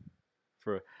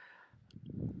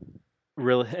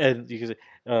really, and you can see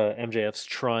MJF's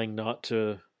trying not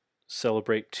to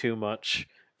celebrate too much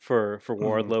for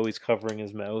Wardlow. He's covering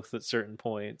his mouth at certain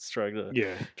points, trying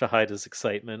to hide his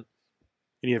excitement.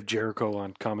 And you have Jericho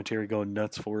on commentary going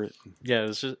nuts for it. Yeah,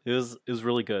 it was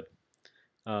really good.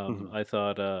 I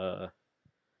thought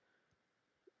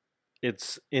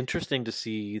it's interesting to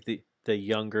see the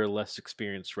younger, less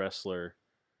experienced wrestler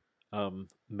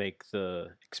make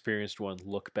the experienced one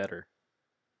look better.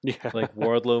 Yeah. Like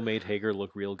Wardlow made Hager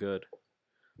look real good.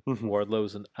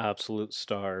 Wardlow's an absolute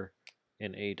star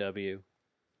in AEW.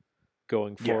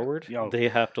 Going forward, they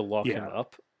have to lock him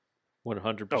up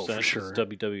 100% because sure.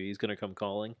 WWE is going to come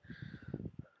calling.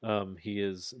 He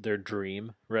is their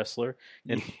dream wrestler,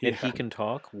 and he can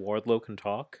talk. Wardlow can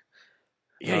talk.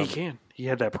 Yeah, he can. He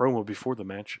had that promo before the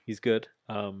match. He's good.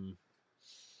 I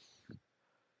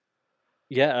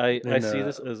see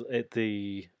this as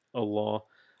a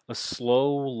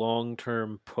slow,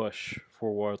 long-term push for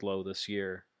Wardlow this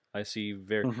year. I see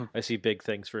big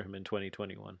things for him in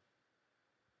 2021.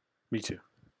 Me too.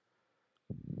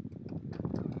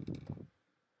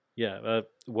 Yeah.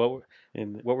 What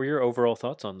were your overall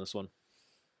thoughts on this one?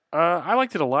 I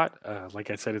liked it a lot. Like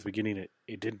I said at the beginning,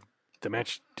 the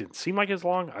match didn't seem like as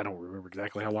long. I don't remember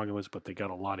exactly how long it was, but they got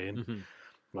a lot in.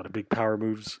 A lot of big power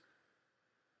moves.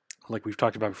 Like we've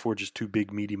talked about before, just two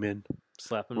big meaty men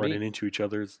running into each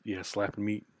other. Yeah, slapping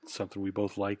meat. Something we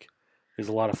both like. It was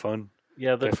a lot of fun.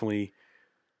 Yeah, definitely.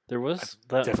 There was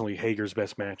definitely Hager's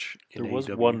best match. There was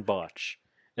one botch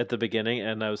at the beginning,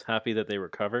 and I was happy that they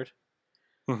recovered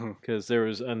because there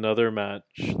was another match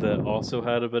that also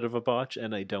had a bit of a botch,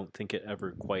 and I don't think it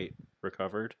ever quite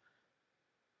recovered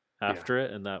after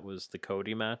it, and that was the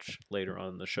Cody match later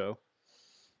on in the show.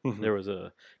 There was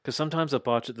because sometimes a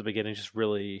botch at the beginning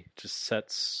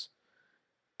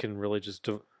can really just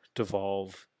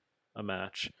devolve a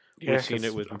match. Yeah, we've seen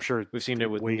it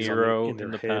with Miro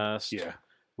in the past. Yeah.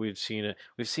 We've seen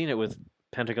it with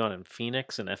Pentagon and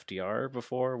Phoenix and FDR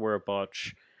before, where a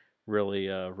botch really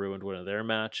ruined one of their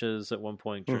matches at one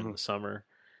point during the summer.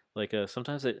 Like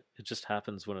sometimes it just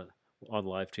happens on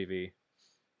live TV.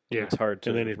 Yeah, it's hard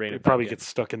to. And then it probably gets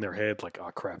stuck in their head, like, oh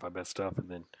crap, I messed up, and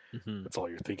then that's all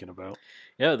you're thinking about.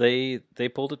 Yeah, they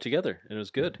pulled it together, and it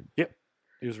was good. Yep,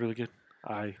 it was really good.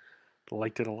 I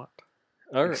liked it a lot.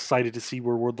 Excited to see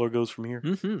where Wardlow goes from here,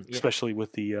 especially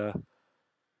with the.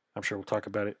 I'm sure we'll talk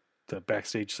about it. The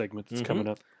backstage segment that's coming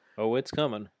up. Oh, it's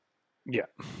coming. Yeah.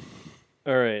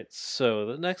 All right. So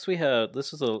the next we had.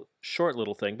 This is a short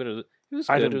little thing, but it was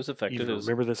good. It was effective.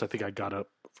 Remember this? I think I got up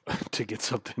to get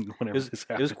something whenever this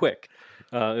happened. It was quick.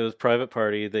 It was Private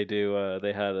Party. They do.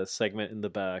 They had a segment in the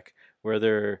back where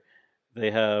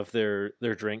they have their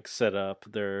drinks set up.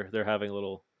 They're having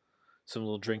some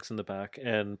little drinks in the back,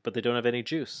 but they don't have any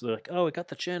juice. They're like, "Oh, I got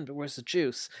the gin, but where's the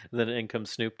juice?" And then in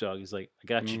comes Snoop Dogg. He's like, "I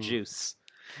got your juice,"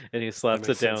 and he slaps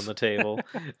it down on the table.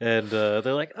 And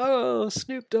they're like, "Oh,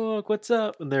 Snoop Dogg, what's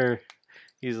up?" And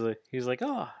he's like,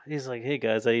 "Hey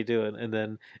guys, how you doing?" And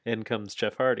then in comes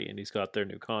Jeff Hardy, and he's got their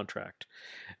new contract.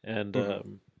 And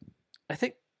I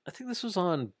think this was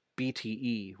on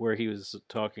BTE where he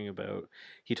talked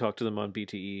to them on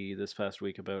BTE this past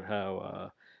week about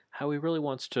how he really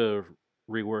wants to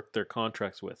rework their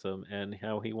contracts with them and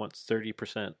how he wants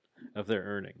 30% of their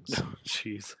earnings. Oh,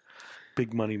 jeez.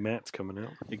 Big money Matt's coming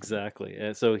out. Exactly.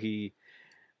 And so he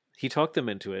talked them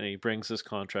into it, and he brings this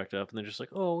contract up, and they're just like,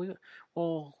 "Oh,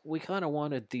 we kind of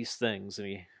wanted these things,"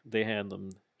 and they hand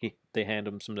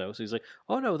him some notes. He's like,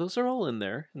 "Oh no, those are all in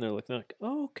there," and they're like,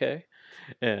 "Oh, okay."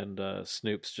 And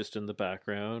Snoop's just in the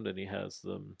background, and he has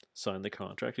them sign the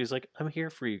contract. He's like, "I'm here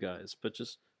for you guys, but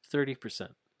just 30%.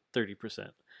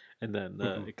 30%," and then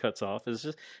it cuts off. It's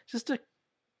just a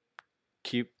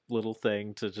cute little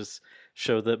thing to just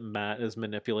show that Matt is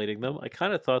manipulating them. I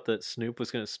kind of thought that Snoop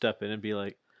was going to step in and be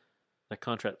like, "That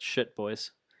contract shit,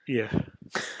 boys." Yeah,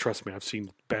 trust me, I've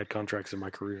seen bad contracts in my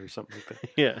career or something like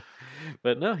that. Yeah,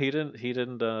 but no, he didn't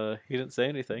say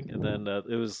anything, and then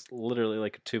it was literally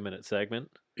like a 2-minute segment.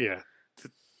 Yeah.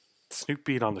 Snoop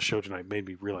being on the show tonight made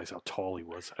me realize how tall he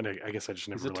was. And I guess I just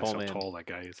never realized how tall that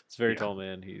guy is. He's a very tall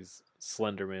man. He's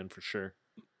slender man for sure.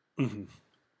 All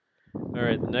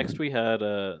right, next we had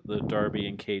the Darby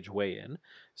and Cage weigh-in.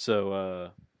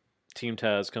 So Team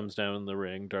Taz comes down in the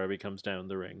ring. Darby comes down in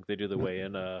the ring. They do the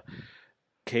weigh-in.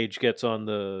 Cage gets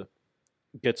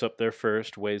up there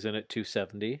first, weighs in at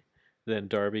 270. Then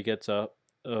Darby gets up,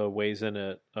 weighs in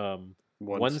at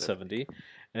 170.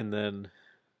 And then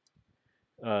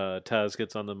Taz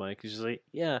gets on the mic. He's just like,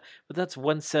 "Yeah, but that's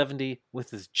 170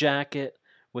 with his jacket,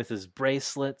 with his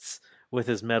bracelets, with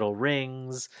his metal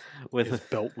rings, with his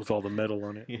belt with all the metal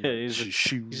on it. Yeah, his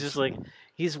shoes. He's just like,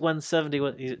 he's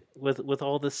 170 with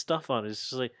all this stuff on. It's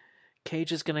just like,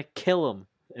 Cage is gonna kill him."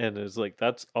 And it's like,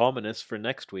 that's ominous for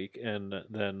next week. And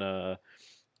then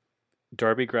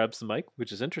Darby grabs the mic,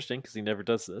 which is interesting because he never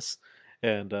does this.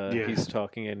 And he's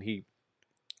talking, and he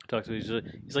talks to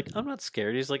he's like, I'm not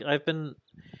scared. He's like,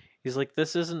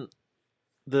 this isn't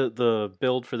the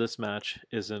build for this match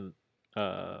isn't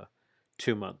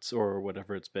 2 months or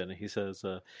whatever it's been. He says,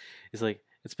 he's like,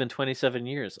 it's been 27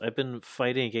 years. I've been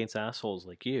fighting against assholes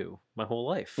like you my whole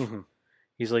life. Mm-hmm.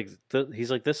 He's like,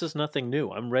 this is nothing new.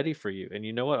 I'm ready for you. And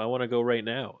you know what? I want to go right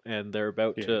now. And they're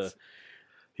about to.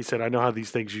 He said, I know how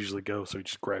these things usually go. So he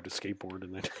just grabbed a skateboard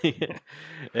and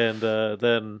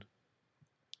then.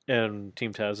 And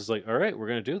Team Taz is like, all right, we're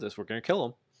going to do this. We're going to kill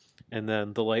him. And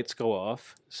then the lights go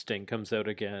off. Sting comes out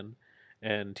again.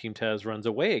 And Team Taz runs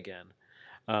away again.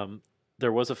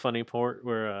 There was a funny part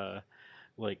where,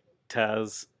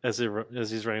 Taz, as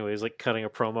he's running away, he's like cutting a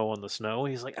promo on the snow.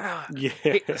 He's like,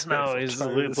 hate the snow. He's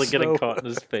like getting caught in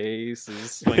his face.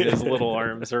 He's swinging his little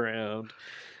arms around.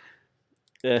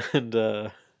 And,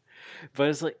 but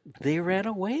it's like, they ran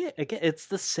away again. It's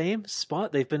the same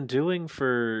spot they've been doing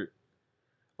for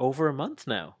over a month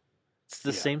now. It's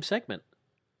the same segment.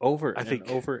 Over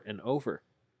and over.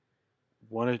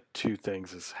 One of two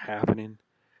things is happening.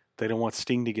 They don't want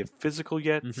Sting to get physical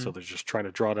yet, so they're just trying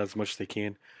to draw it out as much as they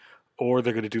can. Or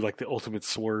they're going to do like the ultimate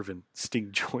swerve and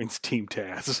Sting joins Team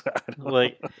Taz.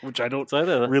 Which I don't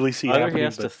really see happening. Either he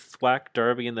has to thwack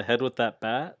Darby in the head with that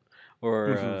bat,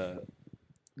 or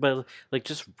but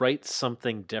just write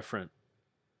something different.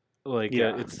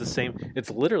 It's the same. It's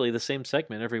literally the same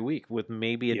segment every week with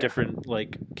maybe a different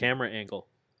camera angle.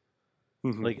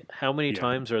 Mm-hmm. How many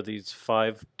times are these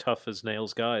 5 tough as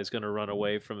nails guys going to run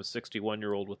away from a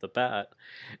 61-year-old with a bat,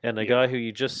 and a guy who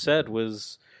you just said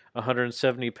was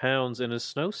 170 pounds in his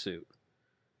snowsuit?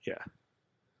 Yeah,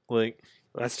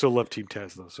 I still love Team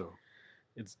Taz though. So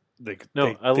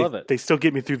I love it. They still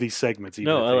get me through these segments.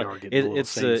 Even if they are getting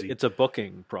it's a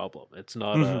booking problem. It's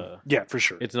not for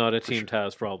sure. It's not a Team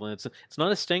Taz problem. It's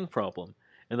not a Sting problem,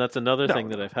 and that's another thing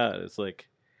that I've had. It's like.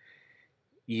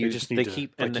 They just need to,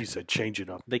 like you said, change it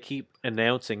up. They keep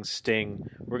announcing Sting.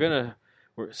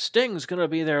 Sting's gonna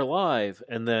be there live,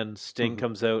 and then Sting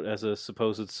comes out as a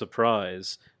supposed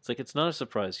surprise. It's like, it's not a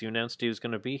surprise. You announced he was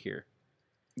gonna be here.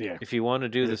 Yeah. If you want to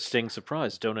do the Sting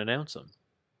surprise, don't announce him.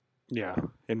 Yeah,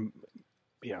 and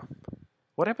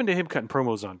what happened to him cutting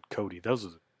promos on Cody?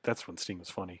 That's when Sting was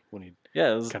funny when he.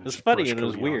 Yeah, it was funny and it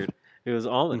was weird. It was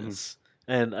ominous,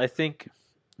 and I think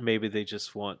maybe they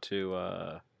just want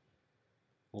to.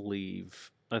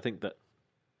 Leave. I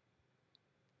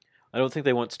don't think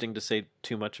they want Sting to say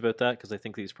too much about that, because I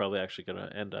think he's probably actually going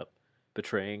to end up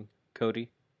betraying Cody.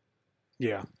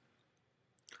 Yeah.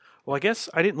 Well, I guess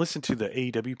I didn't listen to the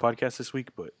AEW podcast this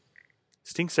week, but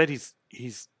Sting said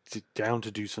he's down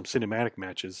to do some cinematic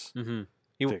matches. Mm-hmm.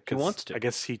 He wants to. I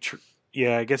guess he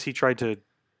tried to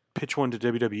pitch one to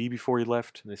WWE before he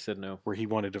left. They said no. Where he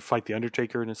wanted to fight the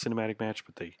Undertaker in a cinematic match,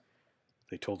 but they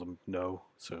told him no.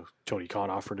 So Tony Khan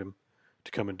offered him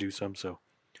to come and do some. So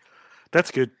that's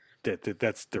good.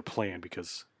 That's their plan,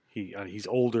 because he's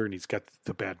older and he's got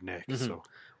the bad neck. Mm-hmm.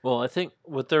 So I think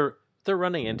what they're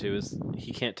running into is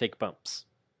he can't take bumps,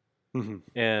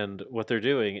 and what they're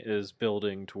doing is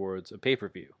building towards a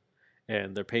pay-per-view,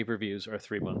 and their pay-per-views are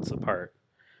 3 months apart.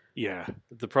 Yeah.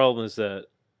 The problem is that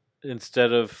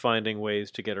instead of finding ways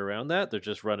to get around that, they're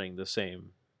just running the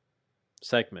same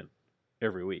segment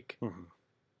every week. Mm-hmm.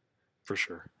 For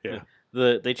sure, yeah.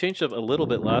 They changed up a little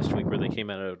bit last week, where they came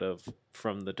out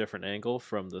from the different angle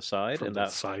from the side,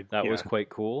 that was quite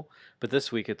cool. But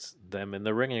this week it's them in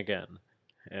the ring again,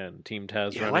 and Team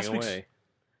Taz running away.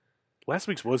 Last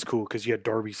week's was cool because you had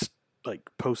Darby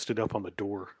posted up on the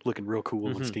door, looking real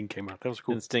cool when Sting came out. That was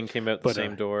cool. And Sting came out the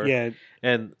same door. Yeah,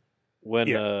 and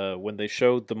when they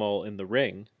showed them all in the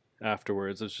ring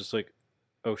afterwards, it's just like,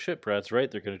 oh shit, Brad's right.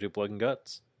 They're going to do blood and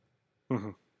guts.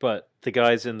 Mm-hmm. But the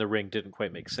guys in the ring didn't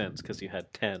quite make sense, because you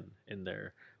had 10 in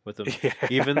there with them. Yeah.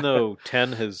 Even though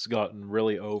 10 has gotten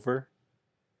really over.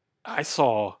 I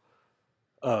saw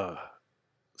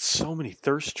so many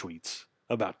thirst tweets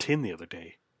about 10 the other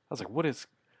day. I was like, what is...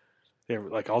 They were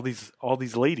like, all these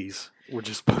ladies were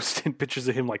just posting pictures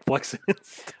of him flexing and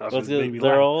stuff. Well,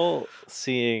 they're all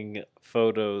seeing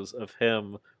photos of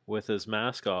him with his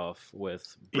mask off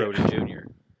with Brody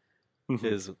Jr.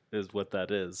 Is what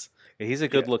that is. He's a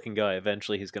good-looking guy.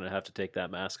 Eventually, he's going to have to take that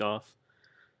mask off.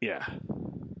 Yeah.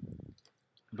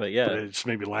 But it just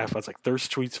made me laugh. I was like,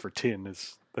 thirst tweets for 10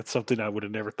 that's something I would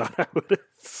have never thought I would have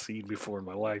seen before in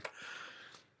my life.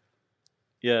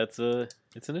 Yeah, it's an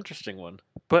interesting one.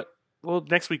 But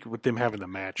next week with them having the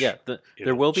match,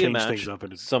 there will be a match.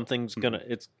 Something's gonna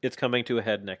it's coming to a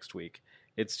head next week.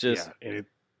 It's just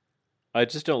I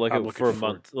just don't like it for a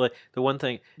month. Like the one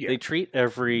thing, they treat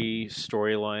every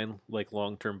storyline like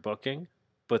long-term booking,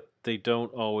 but they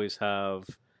don't always have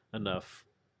enough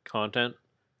content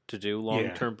to do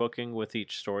long-term booking with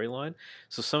each storyline.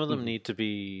 So some of them need to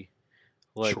be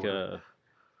like a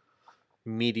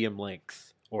medium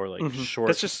length or like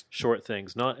short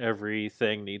things. Not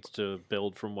everything needs to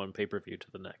build from one pay-per-view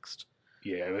to the next.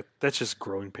 Yeah, that's just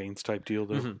growing pains type deal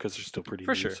though, because they're still pretty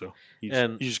new. Sure. So you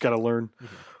just got to learn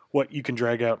what you can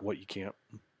drag out and what you can't.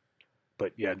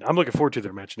 But yeah, I'm looking forward to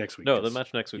their match next week. No, the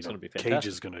match next week's going to be fantastic. Cage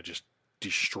is going to just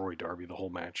destroy Darby the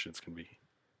whole match. It's going to be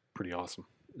pretty awesome.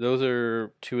 Those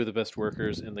are two of the best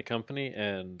workers in the company,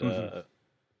 and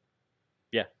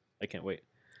yeah, I can't wait.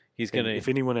 He's going to. If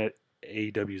anyone at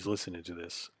AEW is listening to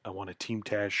this, I want a Team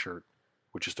Taz shirt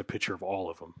with just a picture of all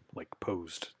of them, like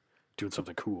posed, doing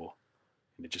something cool.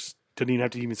 And it just doesn't even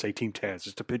have to even say Team Taz,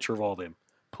 just a picture of all of them,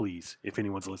 please, if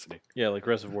anyone's listening. Yeah, like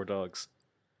Reservoir Dogs.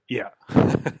 Yeah.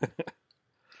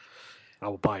 I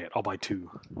will buy it. I'll buy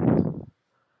 2.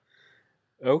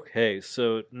 Okay,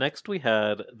 so next we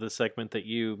had the segment that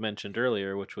you mentioned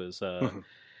earlier, which was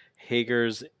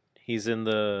Hager's. He's in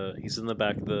the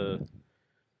back of the.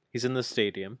 He's in the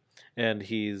stadium, and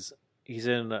he's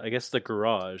in, I guess, the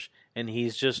garage, and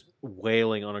he's just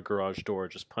wailing on a garage door,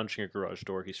 just punching a garage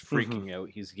door. He's freaking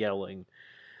out. He's yelling.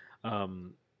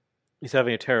 He's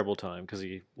having a terrible time because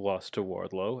he lost to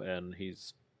Wardlow, and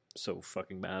he's so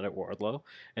fucking mad at Wardlow.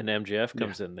 And MJF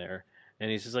comes in there, and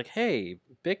he's just like, "Hey,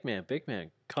 big man,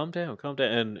 calm down."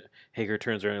 And Hager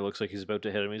turns around and looks like he's about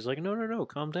to hit him. He's like, "No,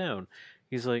 calm down."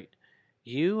 He's like,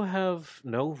 "You have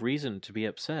no reason to be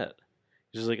upset."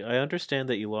 He's like, "I understand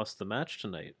that you lost the match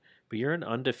tonight, but you're an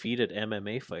undefeated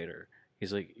MMA fighter."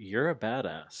 He's like, "You're a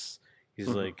badass." He's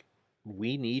like,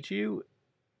 "We need you,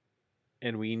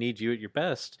 and we need you at your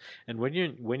best. And when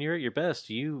you're at your best,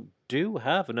 you do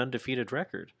have an undefeated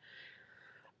record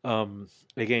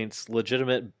against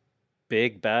legitimate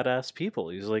big badass people."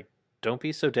 He's like, "Don't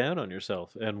be so down on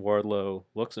yourself." And Wardlow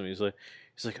looks at him. He's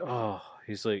like, "Oh,"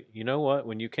 he's like, "You know what?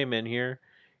 When you came in here,"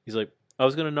 he's like, "I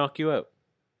was gonna knock you out.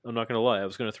 I'm not gonna lie. I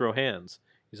was gonna throw hands."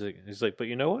 He's like, "But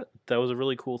you know what? That was a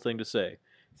really cool thing to say.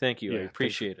 Thank you. I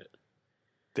appreciate it.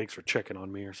 Thanks for checking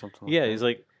on me," or something. Yeah, he's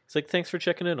like, "Thanks for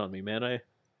checking in on me, man. I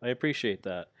appreciate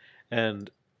that."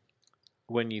 And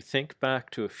when you think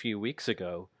back to a few weeks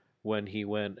ago when he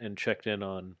went and checked in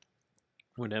on,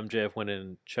 when MJF went in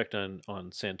and checked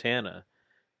on Santana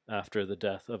after the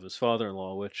death of his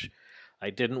father-in-law, which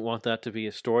I didn't want that to be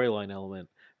a storyline element,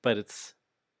 but it's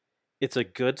a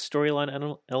good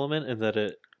storyline element in that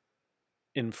it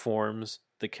informs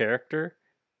the character.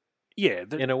 Yeah,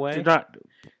 in a way, they're not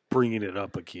bringing it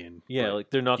up again. Yeah, like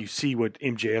they're not. You see what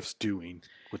MJF's doing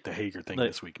with the Hager thing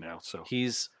this week now. So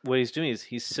what he's doing is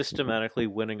he's systematically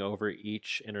winning over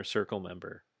each Inner Circle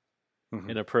member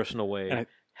in a personal way,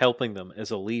 helping them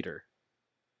as a leader.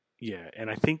 Yeah, and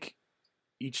I think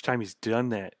each time he's done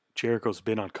that, Jericho's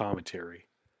been on commentary.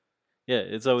 Yeah,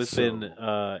 it's always been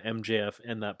MJF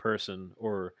and that person,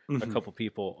 or a couple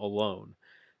people alone.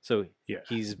 So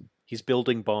he's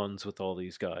building bonds with all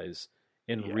these guys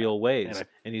in real ways,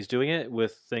 and he's doing it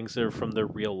with things that are from their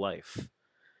real life.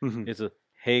 It's a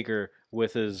Hager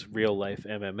with his real life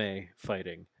MMA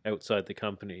fighting outside the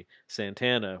company,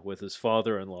 Santana with his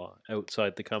father-in-law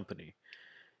outside the company.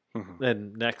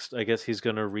 And next, I guess he's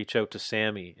going to reach out to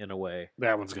Sammy in a way.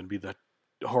 That one's going to be the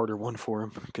harder one for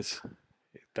him because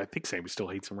I think Sammy still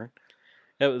hates him, right?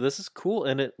 Yeah, this is cool,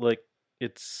 and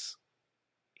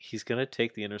he's going to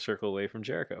take the Inner Circle away from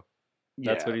Jericho.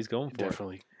 That's what he's going for.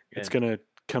 Definitely. It's going to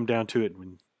come down to it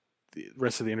when the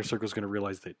rest of the Inner Circle is going to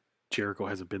realize that Jericho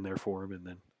hasn't been there for him, and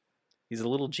then he's a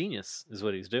little genius, is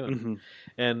what he's doing.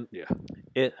 And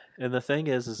and the thing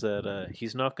is that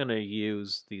he's not going to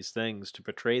use these things to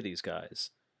betray these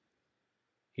guys.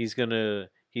 He's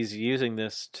using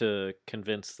this to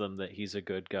convince them that he's a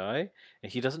good guy,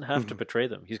 and he doesn't have to betray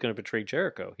them. He's going to betray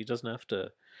Jericho. He doesn't have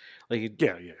to,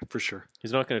 yeah, for sure.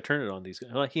 He's not going to turn it on these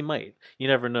guys. Like, he might. You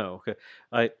never know.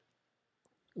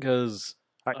 Because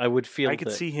I would feel I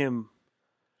could see him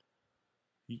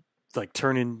like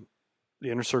turning the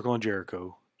Inner Circle on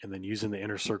Jericho, and then using the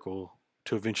Inner Circle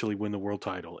to eventually win the world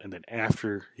title, and then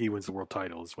after he wins the world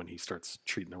title is when he starts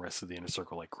treating the rest of the Inner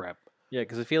Circle like crap. Yeah,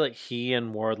 because I feel like he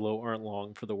and Wardlow aren't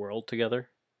long for the world together.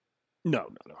 No.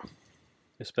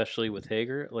 Especially with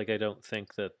Hager. Like, I don't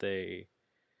think that they...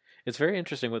 It's very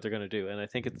interesting what they're going to do, and I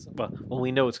think it's... Well,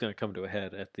 we know it's going to come to a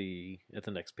head at the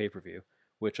next pay-per-view,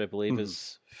 which I believe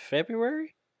is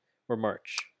February or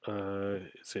March.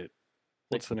 Is it...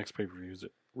 What's the next pay-per-view? Is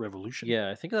it Revolution? Yeah,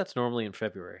 I think that's normally in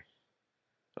February.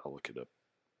 I'll look it up.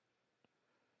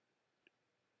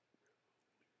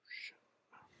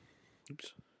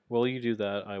 Oops. While you do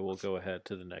that, I will go ahead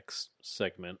to the next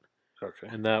segment. Okay.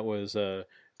 And that was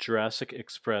Jurassic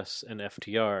Express and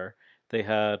FTR. They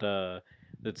had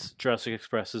it's Jurassic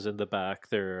Express is in the back.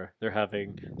 They're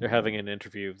having an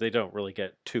interview. They don't really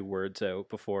get 2 words out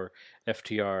before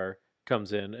FTR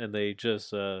comes in, and they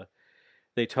just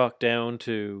they talk down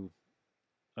to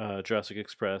Jurassic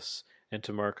Express and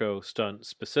to Marco Stunt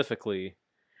specifically,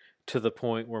 to the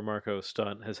point where Marco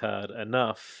Stunt has had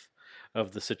enough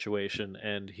of the situation,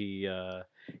 and he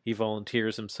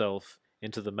volunteers himself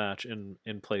into the match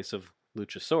in place of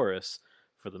Luchasaurus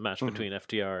for the match between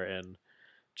FTR and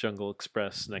Jungle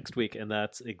Express next week, and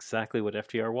that's exactly what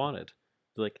FTR wanted.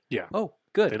 Like, yeah, oh,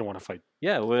 good. They don't want to fight.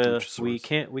 Yeah, we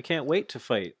can't wait to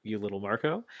fight you, little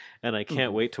Marco, and I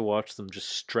can't wait to watch them just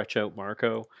stretch out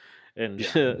Marco and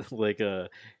like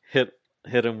hit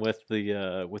him with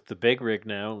the big rig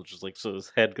now, which is like so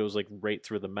his head goes like right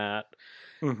through the mat.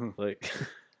 Like,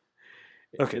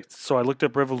 okay, so I looked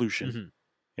up Revolution,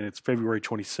 and it's February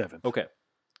 27th. Okay,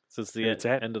 so it's the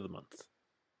end of the month.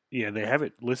 Yeah, they have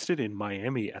it listed in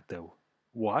Miami at the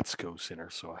Watsco Center,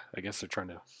 so I guess they're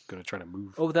going to try to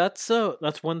move. Oh, that's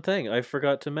one thing I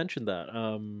forgot to mention that.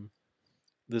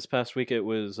 This past week it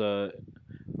was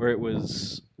where it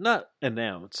was not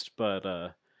announced,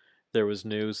 but there was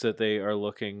news that they are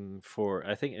looking for,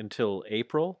 I think until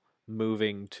April,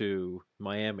 moving to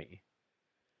Miami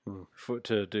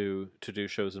to do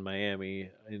shows in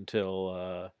Miami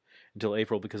until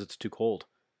April because it's too cold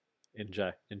in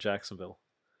Jacksonville.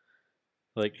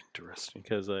 Like, interesting,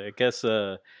 because I guess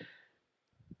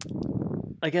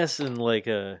in like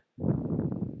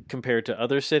compared to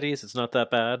other cities, it's not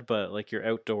that bad. But like you're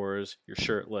outdoors, you're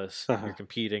shirtless, you're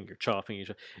competing, you're chopping each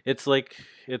other. It's like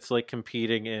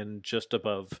competing in just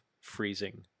above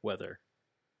freezing weather,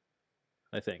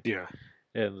 I think. Yeah.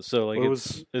 And so like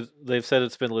they've said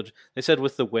it's been they said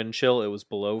with the wind chill it was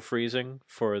below freezing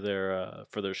for their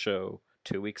show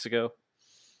 2 weeks ago.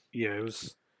 Yeah, it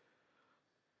was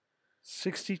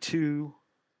 62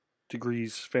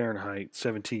 degrees Fahrenheit,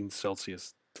 17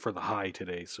 Celsius for the high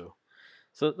today. So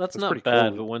that's not bad,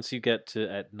 cold. But once you get to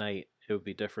at night, it would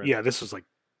be different. Yeah, this was like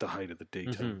the height of the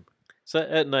daytime. So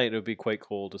at night, it would be quite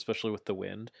cold, especially with the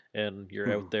wind, and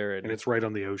you're out there. And it's right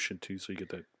on the ocean, too, so you get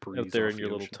that breeze out there in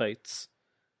your little tights.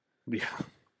 Yeah.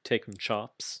 Taking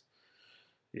chops.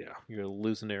 Yeah. You're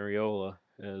losing areola,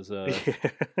 as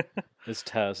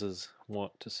Taz is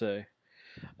wont to say.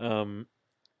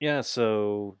 Yeah,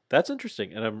 so that's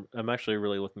interesting, and I'm actually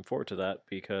really looking forward to that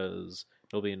because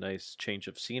it'll be a nice change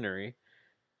of scenery,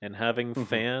 and having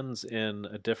fans in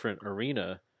a different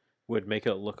arena would make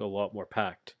it look a lot more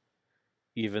packed,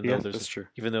 even though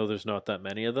there's not that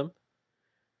many of them.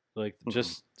 Like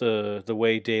just the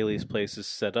way Daly's place is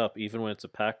set up, even when it's a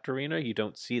packed arena, you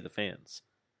don't see the fans.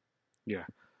 Yeah,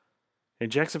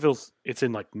 and Jacksonville's it's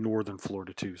in like northern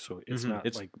Florida too, so it's not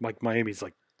like Miami's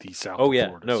like the south. Oh yeah,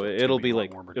 Florida, no, so it'll be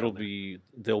like they'll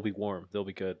be warm, they'll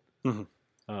be good. And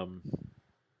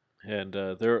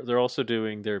they're also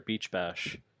doing their Beach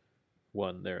Bash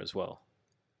one there as well.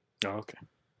 Oh, okay.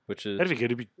 Which is that'd be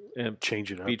good to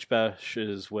change it up. Beach Bash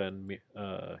is when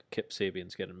Kip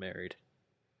Sabian's getting married.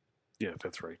 Yeah,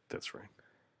 that's right.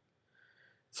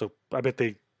 So I bet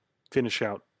they finish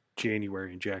out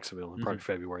January in Jacksonville, and probably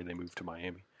February they move to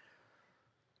Miami.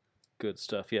 Good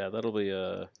stuff. Yeah, that'll be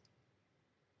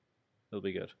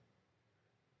good.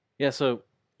 Yeah, so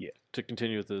to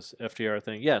continue with this FTR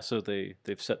thing, so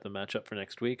they've set the match up for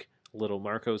next week. Little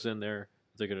Marco's in there.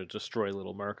 They're gonna destroy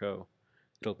Little Marco.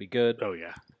 It'll be good. Oh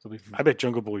yeah. I bet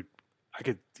Jungle Boy. I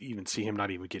could even see him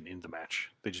not even getting in the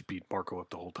match. They just beat Marco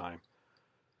up the whole time.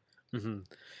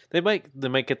 They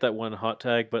might get that one hot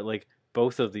tag, but like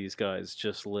both of these guys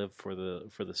just live for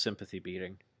the sympathy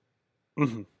beating.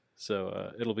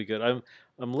 So it'll be good.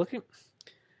 I'm looking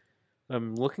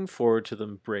forward to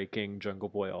them breaking Jungle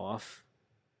Boy off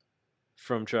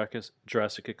from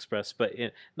Jurassic Express, but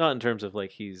not in terms of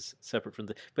like he's separate from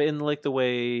but in like the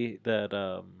way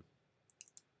that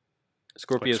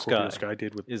Scorpio Sky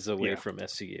did is away from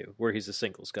SCU, where he's a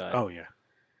singles guy. Oh yeah,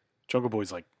 Jungle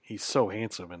Boy's like he's so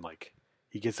handsome and like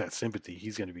he gets that sympathy.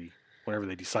 He's going to be whenever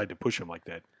they decide to push him like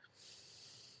that.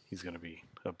 He's going to be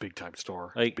a big time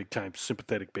star, big time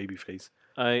sympathetic babyface.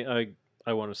 I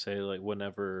want to say like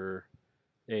whenever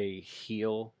a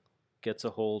heel gets a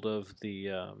hold of the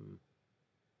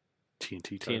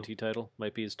TNT title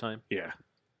might be his time. Yeah,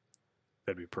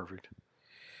 that'd be perfect.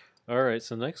 All right,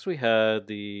 so next we had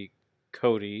the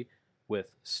Cody with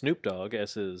Snoop Dogg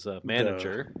as his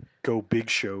manager. Go Big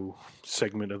Show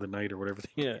segment of the night or whatever.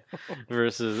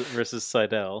 versus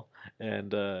Seidel,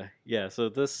 and so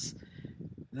this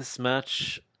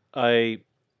match, in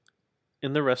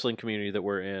the wrestling community that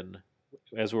we're in,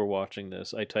 as we're watching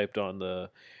this, I typed in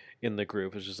the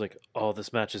group. It's just like, oh,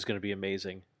 this match is going to be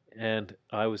amazing, and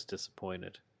I was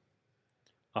disappointed.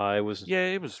 It was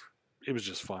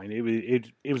just fine.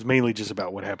 It was mainly just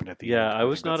about what happened at the end. Yeah, I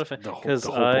was not a fan because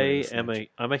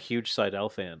I'm a huge Seidel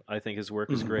fan. I think his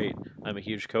work is great. I'm a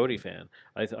huge Cody fan.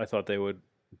 I thought they would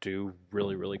do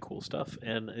really, really cool stuff,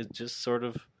 and it just sort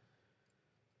of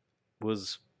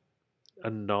was a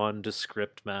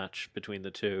nondescript match between the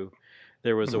two.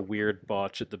 There was a weird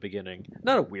botch at the beginning.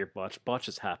 Not a weird botch.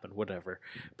 Botches happen, whatever.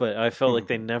 But I felt like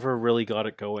they never really got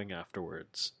it going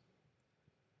afterwards.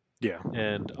 Yeah.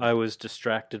 And I was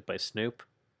distracted by Snoop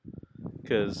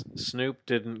because Snoop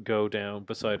didn't go down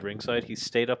beside ringside. He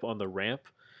stayed up on the ramp,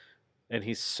 and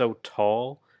he's so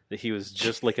tall that he was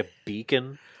just like a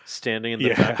beacon standing in the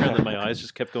background that my eyes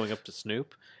just kept going up to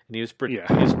Snoop. And he was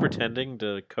pretending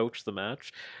to coach the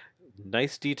match.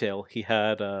 Nice detail. He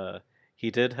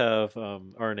did have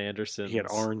Arn Anderson. He had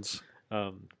Arn's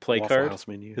play Waffle card, House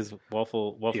menu. his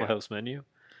Waffle House menu,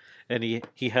 and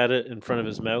he had it in front of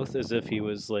his mouth as if he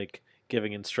was like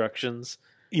giving instructions.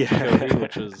 Yeah, to Cody,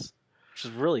 which is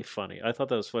really funny. I thought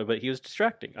that was funny, but he was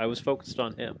distracting. I was focused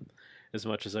on him as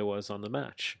much as I was on the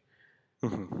match.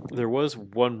 There was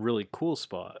one really cool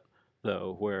spot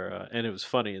though, where and it was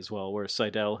funny as well, where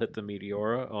Seidel hit the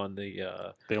Meteora on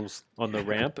the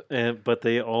ramp, but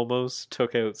they almost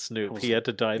took out Snoop. He had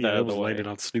to dive out of the way. Landed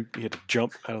on Snoop. He had to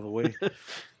jump out of the way. This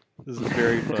is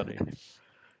very funny.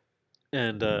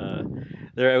 And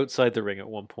they're outside the ring at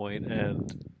one point,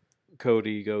 and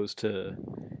Cody goes to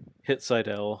hit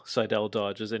Seidel. Seidel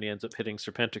dodges, and he ends up hitting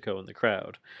Serpentico in the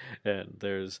crowd. And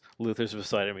there's Luther's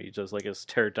beside him. He does like his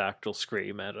pterodactyl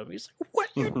scream at him. He's like, "What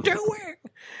are you doing?"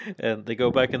 And they go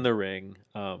back in the ring.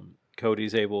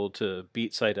 Cody's able to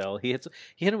beat Seidel. He hit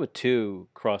him with 2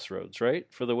 crossroads, right,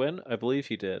 for the win. I believe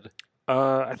he did.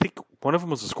 I think one of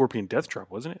them was a Scorpion Death Drop,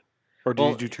 wasn't it? Or did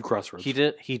he do 2 crossroads? He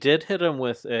did hit him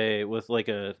with like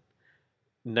a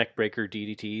neckbreaker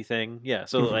DDT thing. Yeah,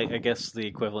 so I guess the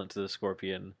equivalent to the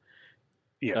Scorpion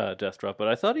Death Drop. But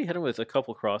I thought he hit him with a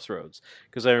couple crossroads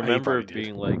because I remember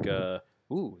being like,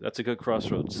 "Ooh, that's a good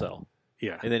crossroads sell."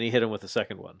 Yeah, and then he hit him with a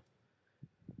second one.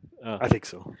 I think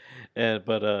so.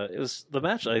 But it was the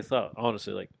match. I thought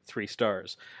honestly like 3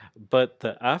 stars. But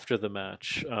after the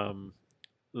match, and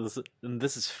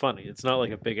this is funny. It's not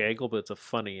like a big angle, but it's a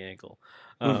funny angle.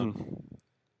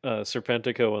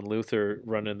 Serpentico and Luther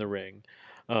run in the ring.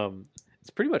 It's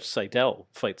pretty much Seidel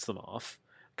fights them off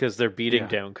because they're beating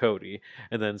down Cody,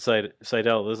 and then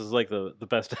Seidel, this is like the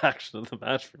best action of the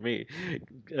match for me,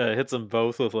 hits them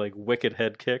both with like wicked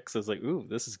head kicks. I was like, ooh,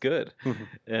 this is good.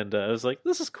 And I was like,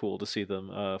 this is cool to see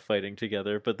them fighting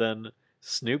together. But then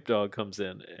Snoop Dogg comes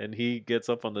in and he gets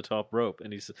up on the top rope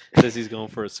and he says he's going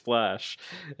for a splash,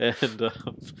 and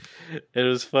it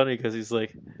was funny because he's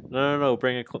like, no,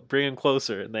 bring him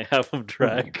closer, and they have him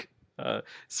drag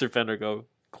Serpentico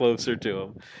closer to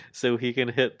him so he can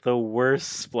hit the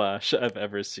worst splash I've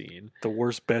ever seen. The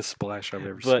worst, best splash I've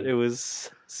ever seen. But it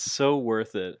was so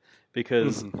worth it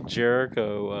because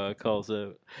Jericho calls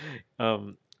it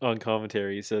on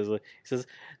commentary. He says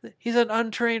he's an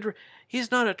untrained.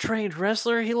 He's not a trained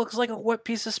wrestler. He looks like a wet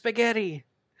piece of spaghetti.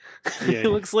 Yeah, he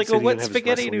looks like a wet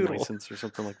spaghetti noodle. License or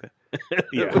something like that.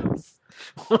 Yeah, it was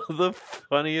one of the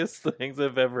funniest things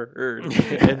I've ever heard.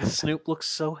 And Snoop looks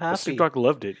so happy. Snoop Dogg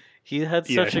loved it. He had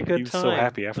such a good time. He was so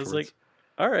happy afterwards. I was like,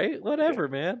 all right, whatever,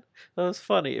 man. That was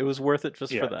funny. It was worth it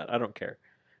just for that. I don't care.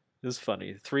 It was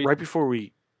funny. Right before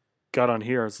we got on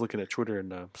here, I was looking at Twitter,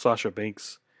 and Sasha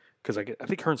Banks, because I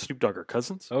think her and Snoop Dogg are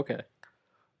cousins. Okay.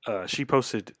 She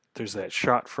posted, there's that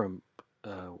shot from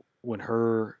when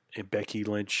her and Becky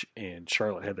Lynch and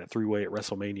Charlotte had that 3-way at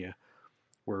WrestleMania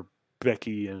where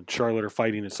Becky and Charlotte are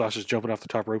fighting and Sasha's jumping off the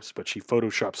top ropes, but she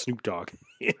photoshopped Snoop Dogg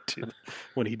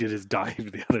when he did his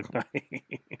dive the other night.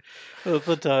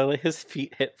 The dive, like his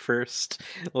feet hit first.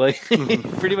 Like he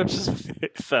pretty much just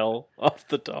fell off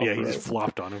the top. Yeah, he just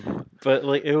flopped on him. But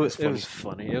like it was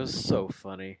funny. It was so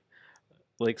funny.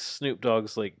 Like Snoop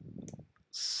Dogg's like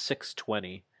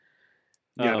 6'20".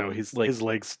 Yeah, no, his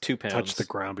legs 2 pounds touched the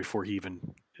ground before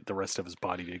the rest of his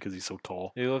body did because he's so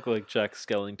tall. He looked like Jack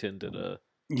Skellington did a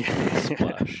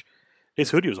splash. His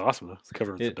hoodie was awesome though. It's the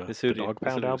cover of the Dog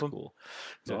Pound album. Cool.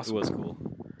 It was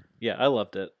cool. Yeah, I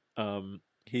loved it.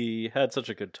 He had such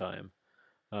a good time.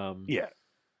 And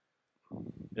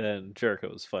Jericho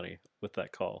was funny with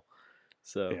that call.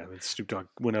 So then Snoop Dogg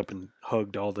went up and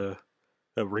hugged all the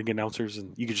ring announcers,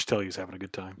 and you could just tell he was having a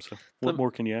good time. So what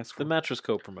more can you ask for? The match was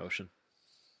co-promotion.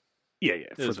 Yeah.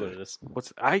 It is what it is.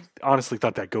 I honestly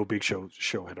thought that Go Big Show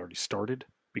had already started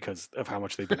because of how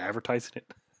much they've been advertising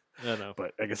it. I know.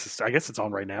 But I guess it's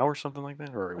on right now or something like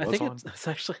that, or it was on.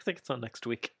 I think it's on next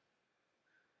week.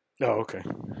 Oh, okay.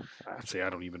 I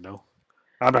don't even know.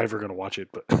 I'm not ever going to watch it,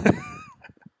 but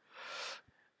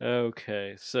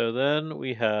okay. So then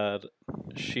we had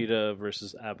Shida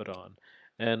versus Abaddon,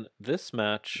 and this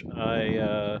match,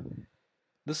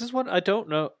 this is one I don't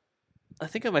know. I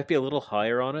think I might be a little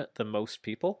higher on it than most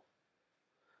people.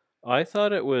 I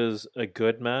thought it was a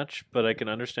good match, but I can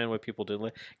understand why people didn't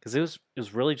like, because it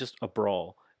was really just a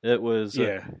brawl. It was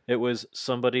it was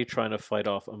somebody trying to fight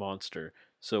off a monster.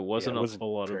 So it wasn't a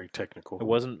lot very technical. It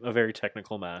wasn't a very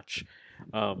technical match.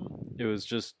 It was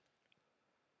just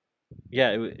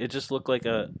it just looked like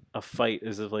a fight,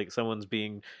 as if like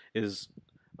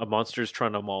a monster's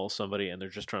trying to maul somebody and they're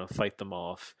just trying to fight them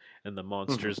off, and the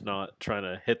monster's not trying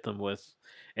to hit them with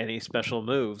any special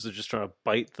moves. They're just trying to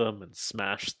bite them and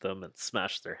smash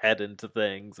their head into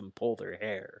things and pull their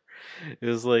hair. It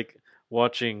was like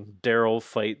watching Daryl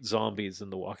fight zombies in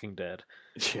The Walking Dead.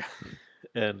 Yeah.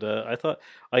 And I thought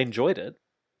I enjoyed it.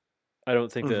 I don't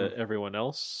think that everyone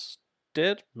else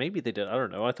did. Maybe they did. I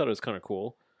don't know. I thought it was kind of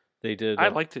cool. They did. I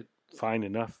liked it fine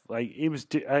enough. Like it was.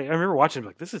 I remember watching it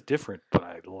like, this is different, but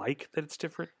I like that it's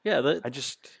different. Yeah. I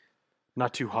just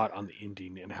not too hot on the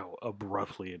ending and how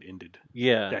abruptly it ended.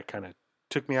 Yeah. That kind of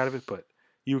took me out of it. But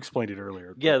you explained it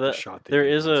earlier. Yeah. The shot.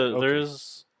 There's a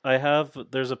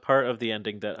part of the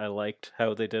ending that I liked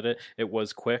how they did it. It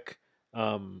was quick.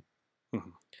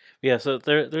 Yeah, so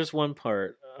there's one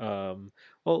part.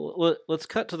 Well, let's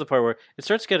cut to the part where it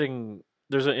starts getting.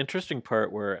 There's an interesting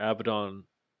part where Abaddon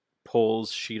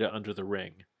pulls Shida under the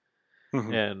ring,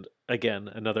 and again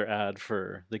another ad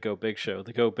for the Go Big Show.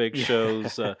 The Go Big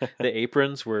Show's the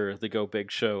aprons were the Go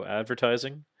Big Show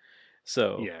advertising.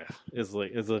 So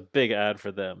it's a big ad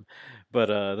for them. But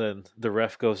then the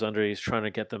ref goes under. He's trying to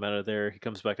get them out of there. He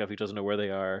comes back up. He doesn't know where they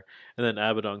are. And then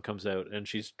Abaddon comes out, and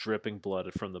she's dripping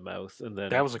blood from the mouth. And then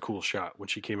that was a cool shot when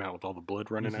she came out with all the blood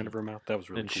running out of her mouth. That was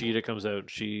really cool. And Shida comes out.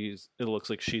 It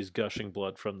looks like she's gushing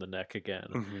blood from the neck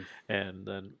again. And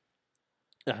then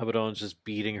Abaddon's just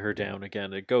beating her down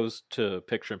again. It goes to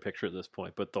picture in picture at this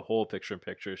point, but the whole picture in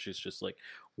picture, she's just like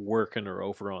working her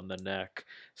over on the neck,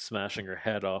 smashing her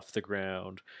head off the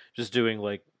ground, just doing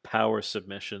like power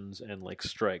submissions and like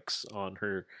strikes on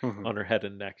her head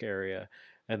and neck area.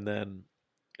 And then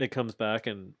it comes back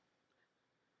and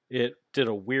it did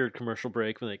a weird commercial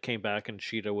break when it came back, and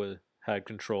Shida had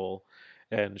control,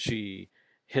 and she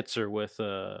hits her with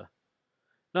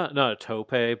not a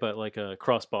tope, but like a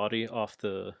crossbody off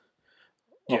the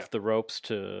ropes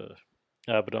to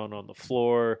Abaddon on the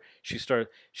floor. She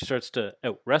starts to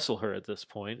out wrestle her at this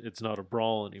point. It's not a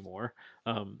brawl anymore.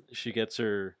 She gets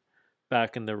her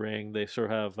back in the ring. They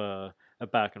sort of have a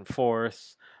back and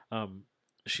forth.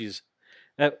 She's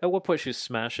at one point she's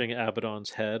smashing Abaddon's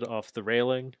head off the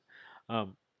railing.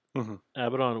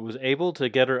 Abaddon was able to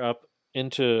get her up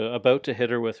about to hit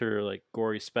her with her like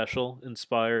gory special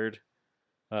inspired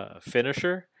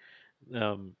finisher.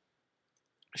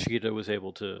 Shida was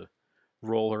able to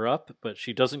roll her up, but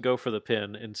she doesn't go for the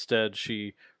pin. Instead,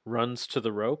 she runs to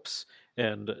the ropes,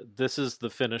 and this is the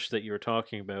finish that you were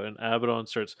talking about. And Abaddon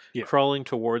starts crawling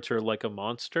towards her like a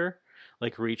monster,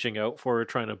 like reaching out for her,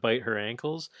 trying to bite her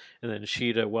ankles. And then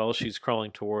Shida, while she's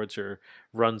crawling towards her,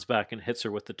 runs back and hits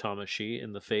her with the Tamashii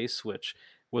in the face, which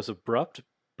was abrupt,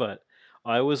 but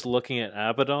I was looking at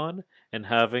Abaddon and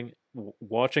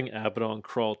watching Abaddon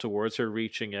crawl towards her,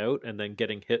 reaching out, and then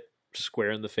getting hit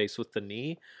square in the face with the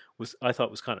knee I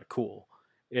thought was kind of cool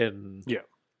in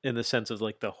the sense of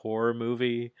like the horror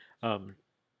movie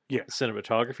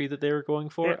cinematography that they were going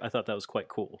for. I thought that was quite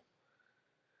cool.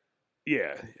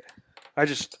 It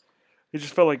just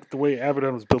felt like the way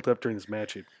Abaddon was built up during this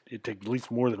match, it took at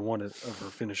least more than one of her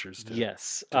finishers to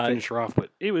finish her off. But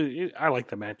I like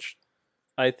the match.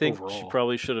 I think overall. She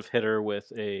probably should have hit her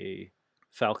with a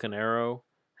Falcon Arrow,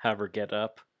 have her get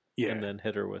up, and then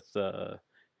hit her with the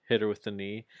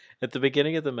knee. At the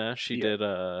beginning of the match, she did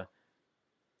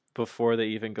before they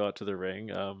even got to the ring.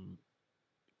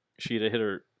 She hit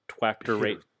her, twacked her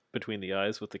right between the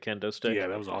eyes with the kendo stick. Yeah,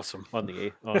 that was awesome on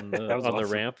the the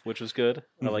ramp, which was good.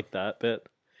 I like that bit.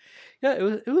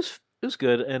 Yeah, it was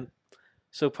good, and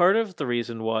so part of the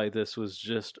reason why this was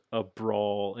just a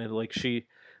brawl, and like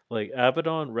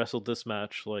Abaddon wrestled this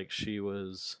match like she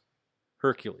was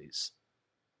Hercules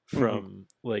from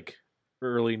like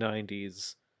early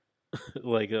 90s,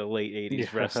 like a late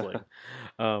 80s wrestling.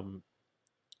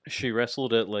 She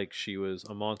wrestled it like she was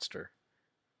a monster,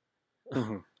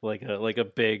 like a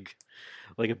big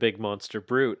monster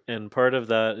brute. And part of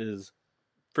that is,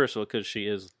 first of all, because she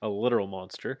is a literal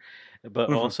monster,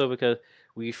 but also because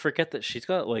we forget that she's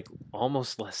got like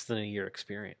almost less than a year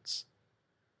experience.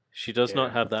 She does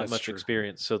not have that much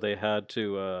experience, so they had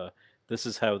to. This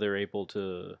is how they're able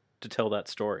to tell that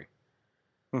story.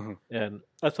 Mm-hmm. And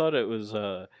I thought it was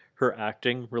her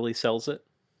acting really sells it.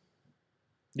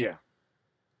 Yeah.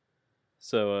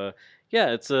 So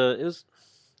yeah, it was.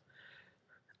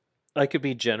 I could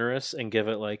be generous and give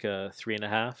it like a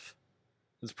 3.5.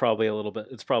 It's probably a little bit.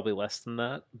 It's probably less than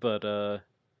that, but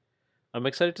I'm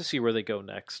excited to see where they go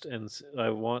next, and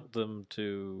I want them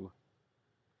to.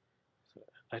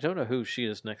 I don't know who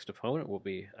Shida's next opponent will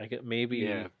be. I get maybe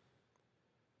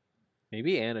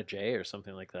Anna Jay or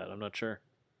something like that. I'm not sure.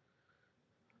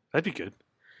 That'd be good.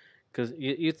 Because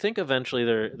you'd think eventually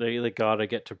they gotta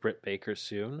get to Britt Baker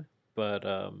soon,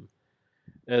 but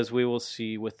as we will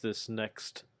see with this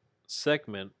next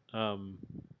segment,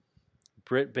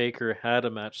 Britt Baker had a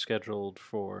match scheduled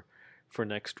for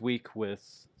next week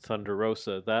with Thunder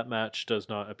Rosa. That match does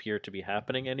not appear to be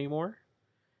happening anymore,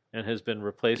 and has been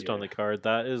replaced on the card.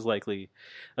 That's likely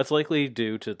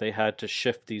due to they had to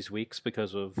shift these weeks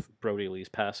because of Brody Lee's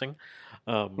passing,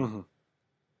 and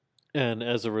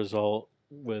as a result,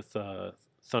 with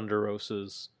Thunder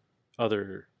Rosa's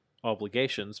other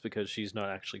obligations, because she's not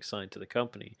actually signed to the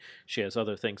company, she has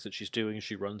other things that she's doing.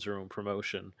 She runs her own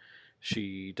promotion.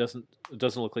 It doesn't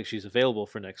look like she's available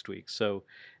for next week. So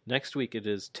next week it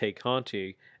is Tay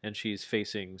Conti, and she's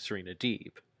facing Serena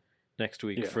Deeb next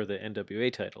week for the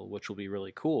NWA title, which will be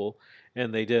really cool.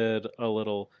 And they did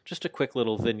just a quick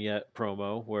little vignette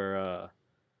promo where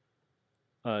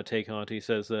Tay Conti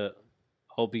says that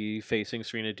I'll be facing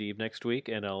Serena Deeb next week,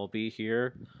 and I'll be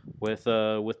here with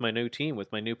my new team, with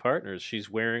my new partners. She's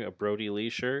wearing a Brody Lee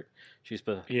shirt. She's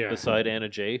beside Anna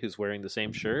Jay, who's wearing the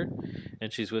same shirt,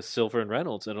 and she's with Silver and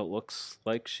Reynolds, and it looks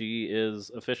like she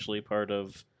is officially part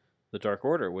of the Dark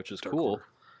Order, which is cool. Order.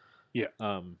 Yeah.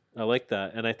 I like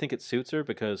that, and I think it suits her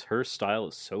because her style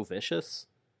is so vicious.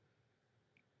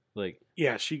 Like,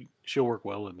 yeah, she'll work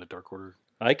well in the Dark Order.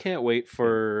 I can't wait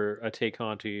for a Tay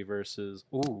Conti versus.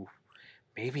 Ooh.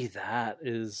 Maybe that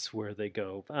is where they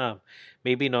go.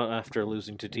 Maybe not after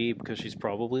losing to Deeb, because she's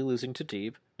probably losing to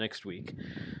Deeb next week.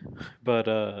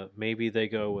 But maybe they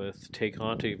go with Tay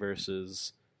Conti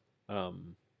versus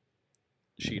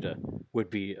Shida. Would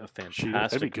be a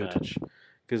fantastic match.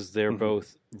 Because they're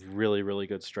both really, really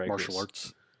good strikers. Martial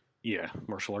arts. Yeah,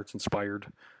 martial arts inspired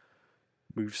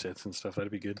movesets and stuff.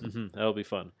 That'd be good. That'll be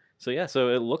fun. So yeah, so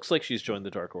it looks like she's joined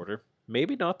the Dark Order.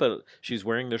 Maybe not, but she's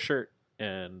wearing their shirt,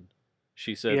 and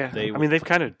she said they've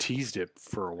kind of teased it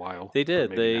for a while. They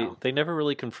did. They never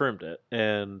really confirmed it,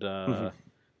 and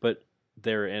but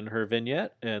they're in her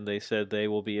vignette, and they said they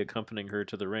will be accompanying her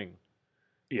to the ring.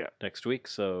 Yeah, next week.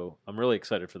 So I'm really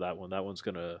excited for that one. That one's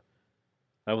gonna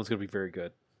be very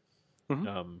good.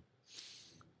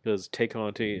 Because Tay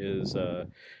Conti is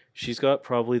she's got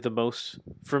probably the most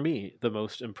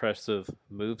impressive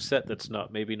move set that's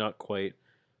maybe not quite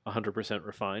 100%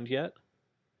 refined yet.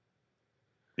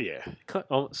 Yeah,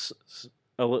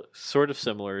 sort of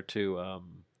similar to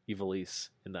Ivelisse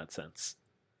in that sense.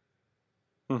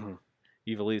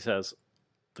 Ivelisse has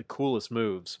the coolest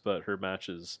moves, but her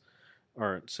matches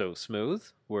aren't so smooth,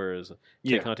 whereas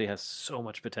Tay Conti has so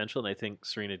much potential, and I think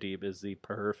Serena Deeb is the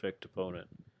perfect opponent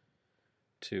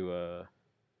to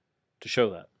show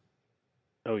that.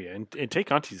 Oh yeah, and Tay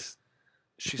Conti's,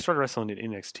 she started wrestling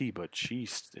in NXT, but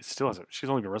she's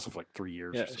only been wrestling for like 3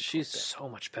 years. Yeah, she's so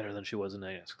much better than she was in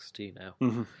NXT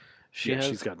now.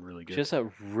 She's gotten really good.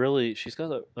 She's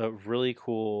got a really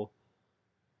cool,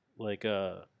 like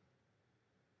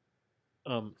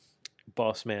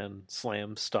boss man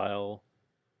slam style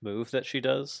move that she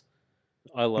does.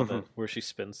 I love it, where she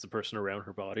spins the person around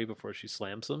her body before she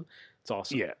slams them. It's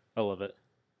awesome. Yeah, I love it.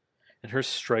 And her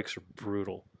strikes are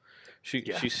brutal. She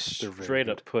straight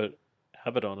up put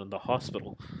Abaddon in the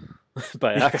hospital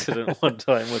by accident one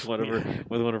time with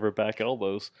one of her back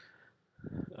elbows.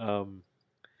 All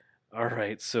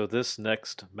right, so this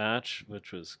next match,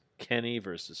 which was Kenny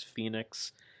versus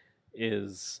Phoenix,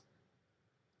 is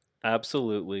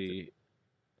absolutely,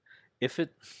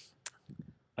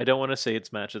 I don't want to say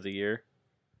it's match of the year,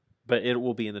 but it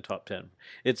will be in the top 10.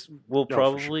 Sure.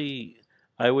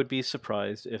 I would be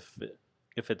surprised if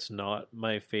it's not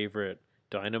my favorite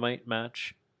Dynamite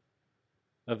match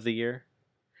of the year,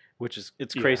 which is,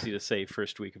 it's crazy to say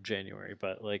first week of January,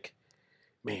 but like,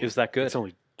 man, is that good? It's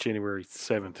only January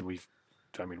 7th, and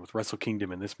with Wrestle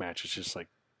Kingdom in this match, it's just like,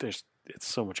 it's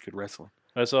so much good wrestling.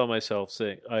 I saw myself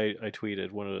saying, I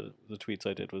tweeted, one of the tweets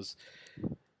I did was,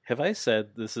 have I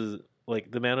said this is,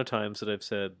 like, the amount of times that I've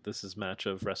said this is match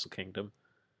of Wrestle Kingdom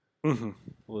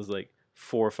was like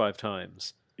 4 or 5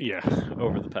 times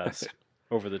over the past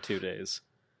over the 2 days.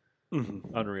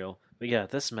 Mm-hmm. Unreal. But yeah,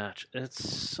 this match, it's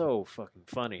so fucking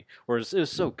funny. Or it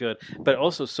was so good, but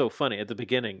also so funny. At the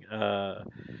beginning,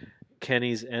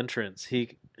 Kenny's entrance,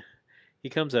 he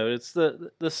comes out. It's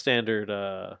the standard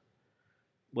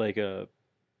like or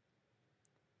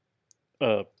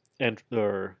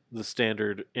the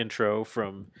standard intro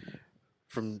from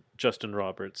Justin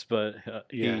Roberts, but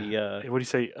he what do you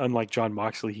say? Unlike John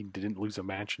Moxley, he didn't lose a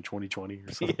match in 2020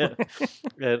 or something.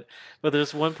 Yeah. But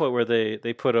there's one point where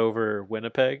they put over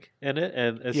Winnipeg in it,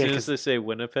 and as soon as they say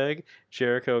Winnipeg,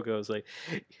 Jericho goes like,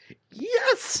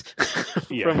 "Yes!"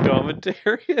 from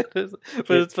commentary. But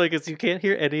it's like you can't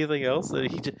hear anything else,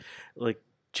 and he just like.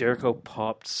 Jericho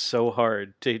popped so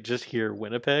hard to just hear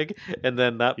Winnipeg, and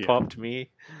then that popped me.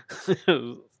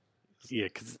 Yeah,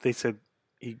 because they said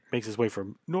he makes his way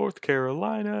from North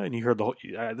Carolina, and you heard the whole.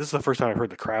 This is the first time I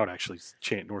heard the crowd actually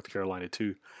chant North Carolina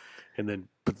too, and then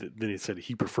then he said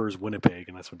he prefers Winnipeg,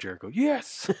 and that's when Jericho,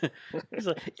 yes, he's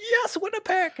like, yes,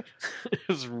 Winnipeg. It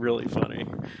was really funny.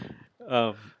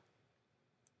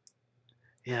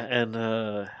 Yeah, and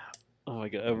oh my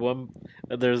god,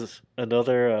 there's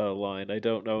another line. I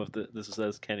don't know if this is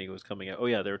as Kenny was coming out. Oh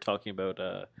yeah, they were talking about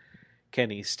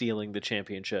Kenny stealing the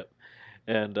championship,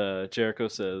 and Jericho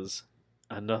says,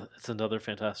 it's another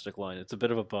fantastic line. It's a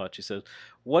bit of a botch. He says,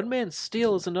 "One man's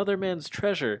steal is another man's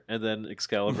treasure," and then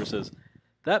Excalibur says,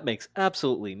 "That makes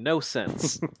absolutely no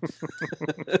sense."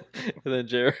 And then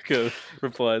Jericho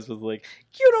replies with like,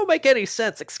 "You don't make any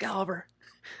sense, Excalibur."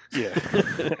 Yeah.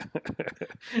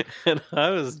 And I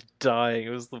was dying.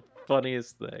 It was the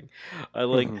funniest thing. I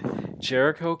like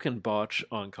Jericho can botch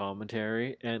on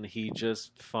commentary, and he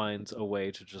just finds a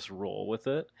way to just roll with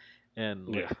it.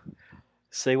 And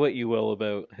say what you will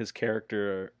about his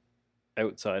character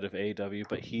outside of AEW,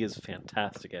 but he is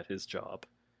fantastic at his job.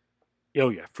 Oh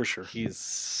yeah, for sure. He's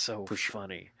so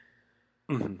funny.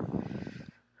 Mm-hmm.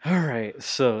 All right,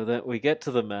 so that we get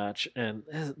to the match, and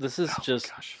this is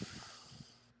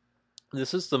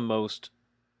this is the most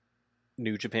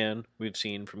New Japan we've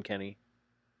seen from Kenny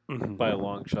by a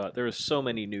long shot. There are so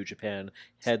many New Japan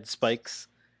head spikes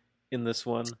in this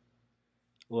one.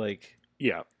 Like,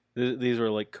 these were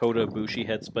like Kota Ibushi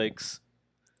head spikes.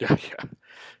 Yeah.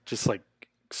 Just like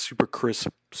super crisp,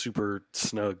 super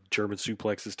snug German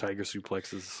suplexes, tiger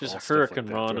suplexes. Just Hurricane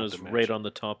Rana's right on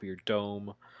the top of your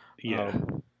dome. Yeah.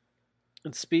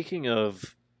 And speaking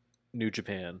of New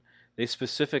Japan, they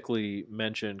specifically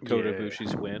mentioned Kota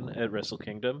Ibushi's win at Wrestle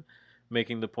Kingdom,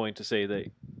 making the point to say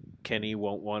that Kenny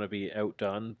won't want to be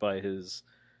outdone by his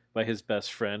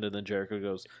best friend, and then Jericho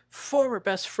goes, "Former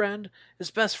best friend,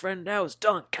 his best friend now is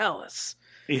Don Callis."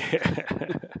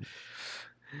 Yeah.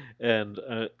 And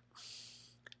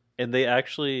they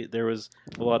actually, there was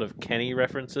a lot of Kenny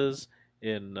references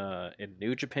in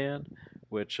New Japan,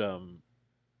 which is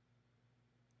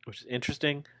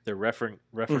interesting. They're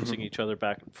referencing each other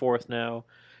back and forth now,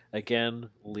 again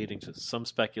leading to some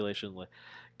speculation. Like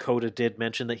Kota did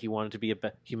mention that he wanted to be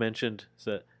he mentioned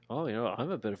that, "Oh,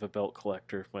 I'm a bit of a belt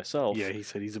collector myself." Yeah, he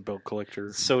said he's a belt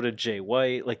collector. So did Jay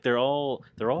White. Like they're all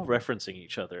referencing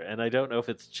each other, and I don't know if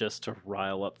it's just to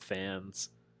rile up fans.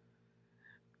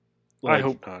 Like, I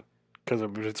hope not, because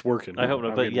it's working. I hope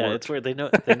not, but yeah, it's where they know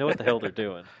what the hell they're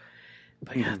doing.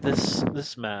 But yeah,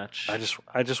 this match, I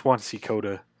just want to see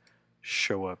Kota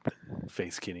show up,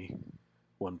 face Kenny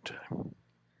one time.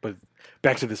 But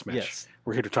back to this match. Yes.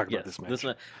 We're here to talk about this match.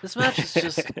 This match is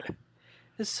just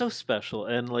it's so special,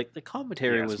 and like the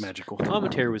commentary was magical. The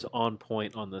commentary was on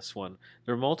point on this one.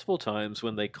 There were multiple times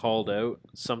when they called out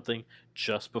something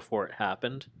just before it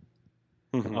happened.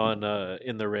 On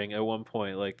in the ring at one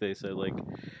point, like they said, like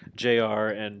JR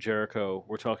and Jericho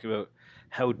were talking about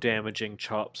how damaging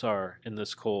chops are in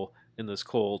this cold,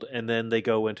 and then they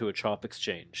go into a chop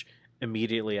exchange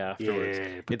immediately afterwards.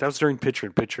 Yeah, but that was during picture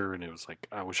in picture, and it was like,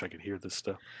 I wish I could hear this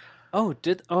stuff. Oh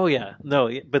yeah,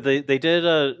 no, but they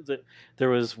did. There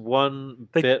was one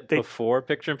bit before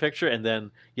picture in picture, and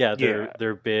then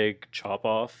their big chop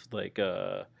off, like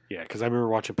Yeah, because I remember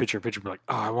watching picture in picture, and be like,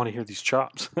 "Oh, I want to hear these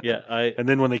chops." Yeah, and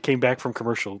then when they came back from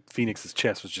commercial, Phoenix's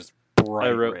chest was just bright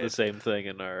I wrote red. the same thing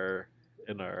in our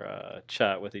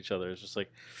chat with each other. It's just like,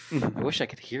 I wish I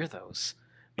could hear those.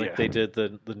 Like they did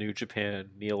the New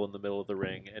Japan kneel in the middle of the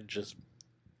ring and just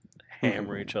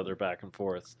hammer each other back and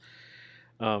forth.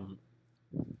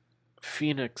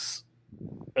 Phoenix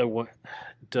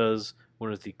does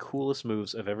one of the coolest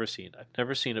moves I've ever seen. I've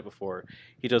never seen it before.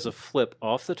 He does a flip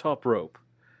off the top rope.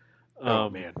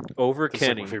 Man, over this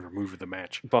Kenny. Is my favorite move of the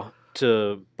match.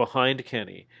 To behind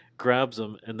Kenny, grabs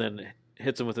him and then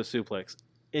hits him with a suplex.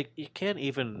 You can't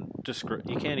even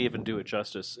do it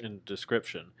justice in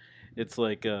description. It's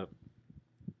like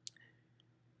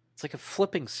It's like a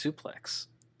flipping suplex.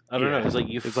 I don't know. It's like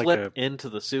you flip into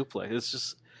the suplex. It's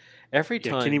just every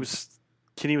time.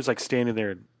 Kenny was like standing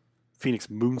there, and Phoenix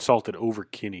moonsaulted over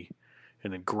Kenny,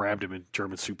 and then grabbed him and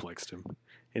German suplexed him,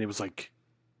 and it was like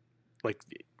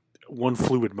one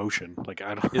fluid motion. Like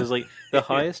I don't. It was like the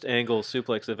highest angle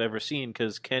suplex I've ever seen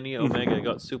because Kenny Omega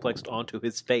got suplexed onto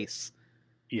his face.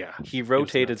 Yeah, he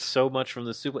rotated so much from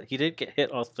the suplex. He did get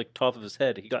hit off the top of his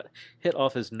head. He got hit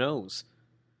off his nose.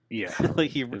 Yeah,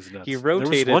 like he rotated. There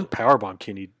was one powerbomb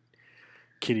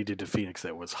Kenny did to Phoenix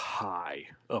that was high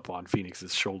up on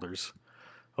Phoenix's shoulders,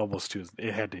 almost to his.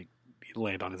 It had to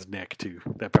land on his neck too.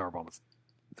 That powerbomb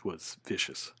was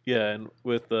vicious. Yeah, and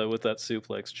with that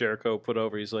suplex, Jericho put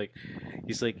over. He's like,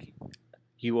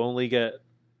 you only get.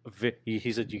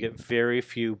 He said you get very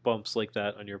few bumps like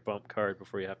that on your bump card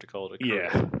before you have to call it a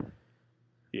career.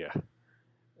 Yeah,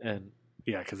 and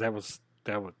because that was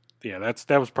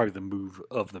probably the move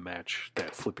of the match.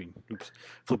 That flipping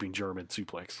German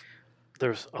suplex.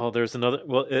 There's another.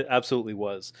 Well, it absolutely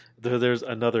was. There's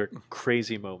another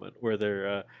crazy moment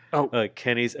where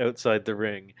Kenny's outside the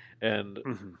ring and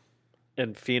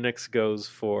Phoenix goes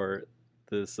for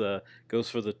his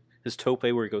tope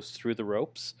where he goes through the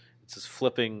ropes. It's his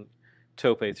flipping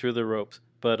tope through the ropes,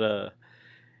 but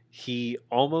he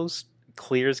almost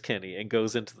clears Kenny and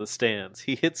goes into the stands.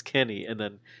 He hits Kenny and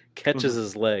then catches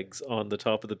his legs on the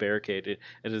top of the barricade,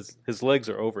 and his legs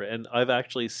are over it. And I've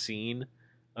actually seen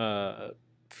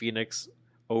Phoenix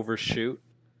overshoot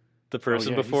the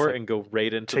person before and go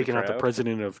right into taking the out the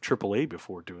president of AAA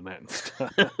before doing that and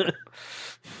stuff.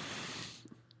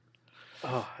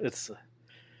 It's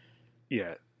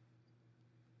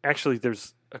actually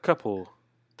there's a couple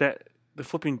that the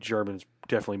flipping German's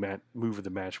definitely move of the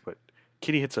match, but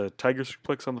Kenny hits a tiger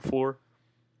suplex on the floor.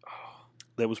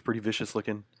 That was pretty vicious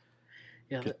looking.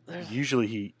 Yeah,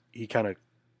 usually he kind of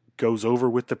goes over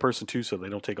with the person too, so they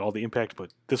don't take all the impact.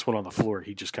 But this one on the floor,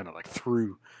 he just kind of like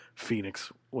threw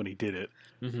Phoenix when he did it.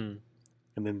 Mm-hmm.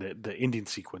 And then the ending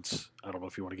sequence. I don't know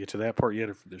if you want to get to that part yet,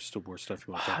 or if there's still more stuff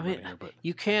you want to talk about here. But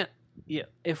you can't. Yeah,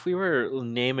 if we were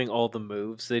naming all the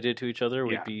moves they did to each other,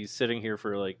 we'd be sitting here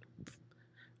for like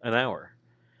an hour.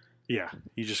 Yeah,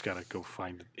 you just gotta go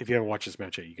find it. If you haven't watched this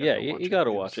match yet, you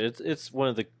gotta watch it. It's one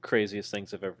of the craziest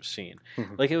things I've ever seen.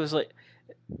 Mm-hmm. Like it was like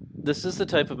this is the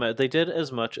type of match they did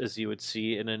as much as you would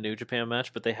see in a New Japan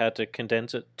match, but they had to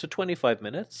condense it to 25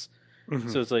 minutes. Mm-hmm.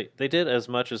 So it's like they did as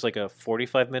much as like a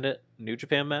 45-minute New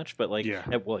Japan match, but like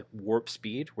at warp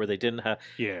speed, where they didn't have.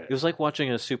 Yeah, it was like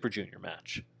watching a Super Junior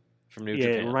match from New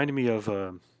Japan. It reminded me of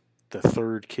the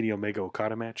third Kenny Omega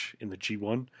Okada match in the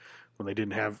G1 when they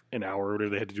didn't have an hour or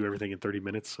they had to do everything in 30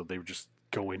 minutes, so they were just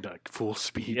going like full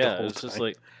speed the whole time. It's just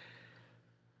like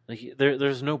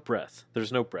there's no breath.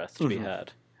 There's no breath to be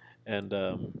had. And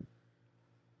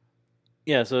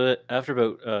so after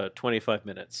about 25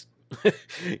 minutes,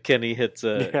 Kenny hits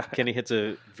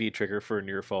a V trigger for a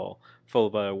near fall, followed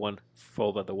by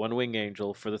the one wing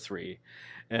angel for the 3.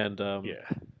 And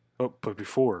but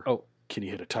before Kenny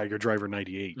hit a Tiger Driver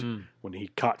 98 when he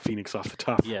caught Phoenix off the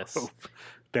top rope.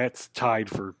 That's tied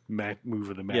for move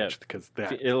of the match because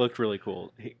it looked really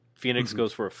cool. Phoenix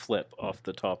goes for a flip off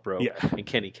the top rope, and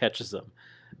Kenny catches him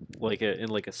in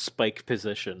a spike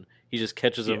position. He just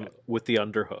catches him with the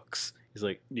underhooks. He's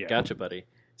like, "Gotcha, buddy."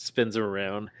 Spins him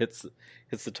around, hits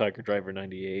the Tiger Driver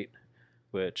 98,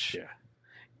 which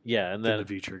and then the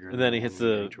V trigger, and then he hits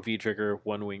the V trigger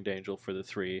one winged angel for the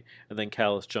 3, and then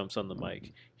Callis jumps on the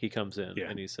mic. He comes in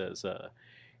and he says,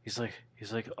 he's like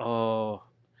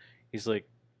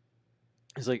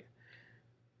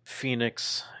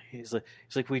Phoenix. He's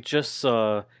like we just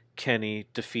saw Kenny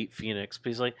defeat Phoenix, but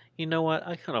he's like, you know what?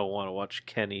 I kind of want to watch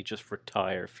Kenny just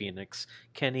retire Phoenix.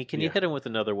 Kenny, can you hit him with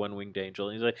another one winged angel?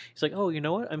 And he's like, oh, you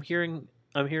know what? I'm hearing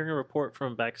a report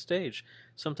from backstage.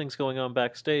 Something's going on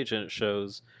backstage, and it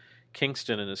shows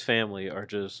Kingston and his family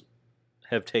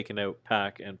have taken out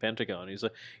Pac and Pentagon. He's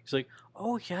like,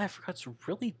 oh yeah, I forgot it's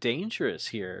really dangerous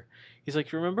here. He's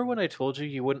like, remember when I told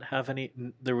you wouldn't have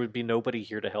there would be nobody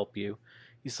here to help you?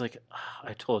 He's like,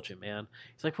 I told you, man.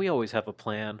 He's like, we always have a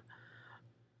plan.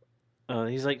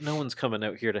 He's like, no one's coming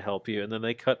out here to help you. And then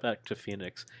they cut back to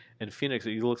Phoenix, and Phoenix,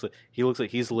 he looks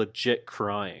like he's legit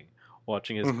crying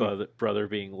watching his brother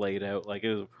being laid out. Like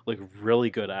it was like really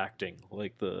good acting,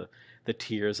 like the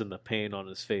tears and the pain on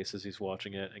his face as he's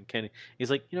watching it. And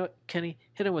he's like, you know what, Kenny,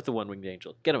 hit him with the one winged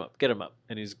angel. Get him up.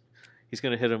 And he's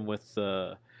gonna hit him with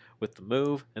the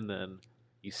move, and then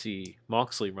you see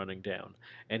Moxley running down,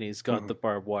 and he's got the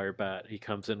barbed wire bat. He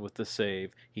comes in with the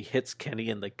save. He hits Kenny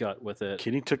in the gut with it.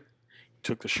 Kenny took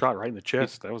the shot right in the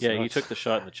chest. That was nuts. He took the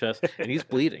shot in the chest, and he's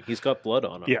bleeding. He's got blood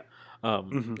on him. Yeah.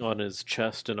 on his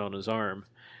chest and on his arm,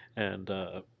 and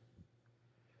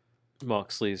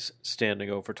Moxley's standing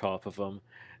over top of him,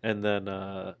 and then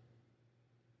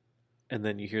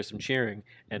you hear some cheering,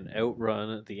 and out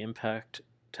run the Impact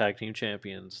Tag Team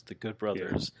Champions, the Good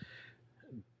Brothers.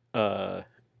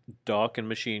 Doc and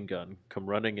Machine Gun come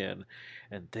running in,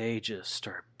 and they just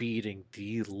start beating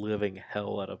the living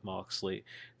hell out of Moxley.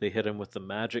 They hit him with the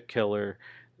Magic Killer.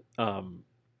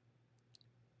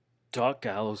 Doc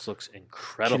Gallows looks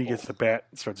incredible. Kenny gets the bat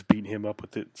and starts beating him up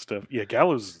with it and stuff. Yeah,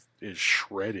 Gallows is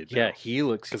shredded. Yeah, he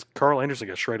looks... Because Carl Anderson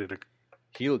got shredded.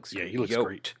 He looks yoked.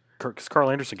 Great. Because Carl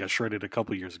Anderson got shredded a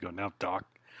couple years ago. Now Doc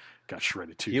got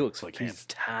shredded too. He looks like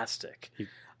fantastic.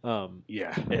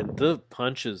 Yeah. And the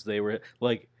punches they were...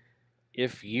 Like,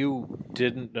 if you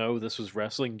didn't know this was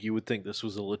wrestling, you would think this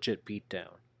was a legit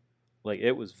beatdown. Like,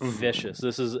 it was vicious.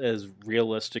 This is as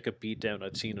realistic a beatdown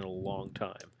I've seen in a long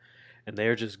time. And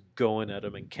they're just going at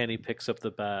him, and Kenny picks up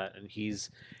the bat, and he's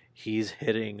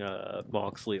hitting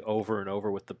Moxley over and over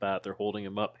with the bat. They're holding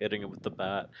him up, hitting him with the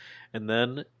bat. And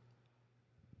then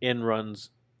in runs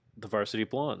the Varsity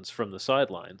Blondes from the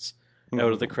sidelines,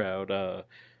 out of the crowd.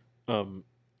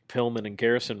 Pillman and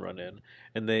Garrison run in,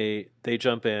 and they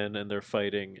jump in, and they're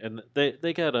fighting, and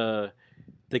they get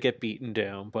beaten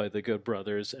down by the Good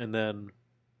Brothers, and then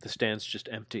the stand's just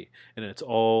empty, and it's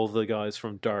all the guys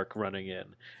from Dark running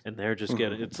in, and they're just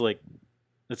getting... It's like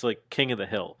King of the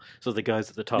Hill. So the guys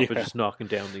at the top are just knocking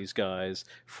down these guys.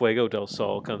 Fuego del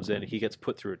Sol comes in. He gets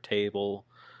put through a table.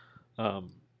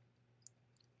 And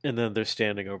then they're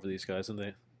standing over these guys,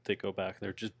 and they go back.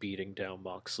 They're just beating down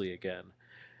Moxley again.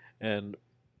 And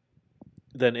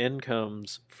then in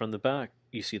comes from the back.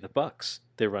 You see the Bucks.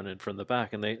 They run in from the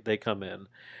back, and they come in.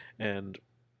 And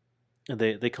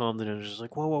they calm them, and they're just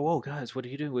like, whoa, guys, what are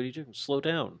you doing? What are you doing? Slow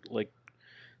down. Like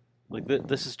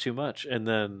this is too much. And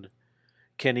then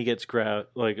Kenny gets grabbed,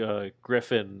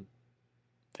 Griffin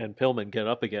and Pillman get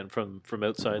up again from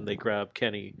outside, and they grab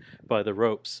Kenny by the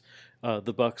ropes.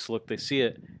 The Bucks look, they see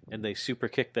it, and they super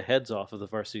kick the heads off of the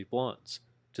Varsity Blondes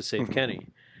to save Kenny.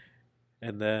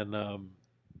 And then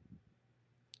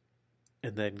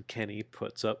Kenny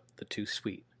puts up the Too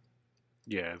Sweet.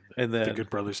 Yeah, and then the Good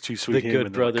Brothers Too Sweet. The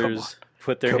Good Brothers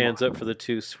put their hands up for the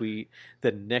Too Sweet.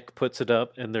 Then Nick puts it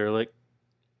up, and they're like,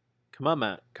 come on,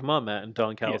 Matt. And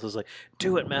Don Callis is like,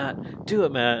 do it, Matt.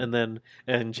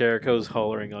 And Jericho's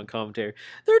hollering on commentary,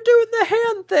 they're doing the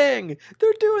hand thing.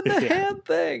 Hand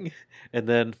thing. And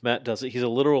then Matt does it. He's a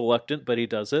little reluctant, but he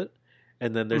does it.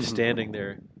 And then they're standing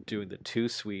there doing the Too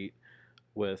Sweet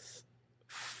with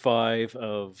some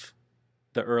of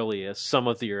the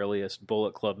earliest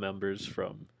Bullet Club members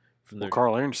from their...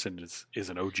 Carl Anderson is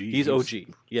an OG. He's OG.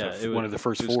 Yeah. One of the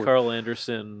first four. Carl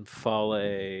Anderson,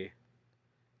 Fale...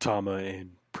 Tama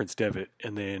and Prince Devitt,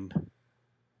 and then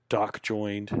Doc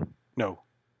joined. No,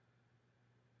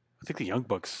 I think the Young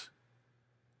Bucks.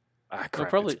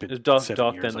 Probably Doc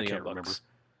then the Young Bucks.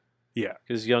 Yeah,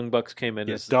 because Young Bucks came in.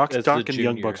 As Doc and the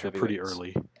Young Bucks were pretty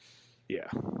early. Yeah,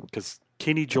 because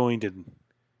Kenny joined in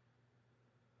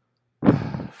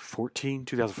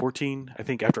 2014, I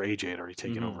think, after AJ had already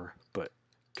taken over, but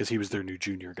because he was their new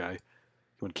junior guy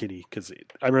when Kenny. Because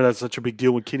I remember that's such a big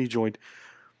deal when Kenny joined.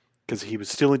 Because he was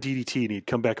still in DDT, and he'd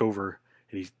come back over,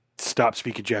 and he stopped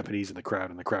speaking Japanese in the crowd,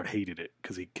 and the crowd hated it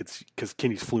because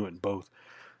Kenny's fluent in both.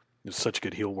 It was such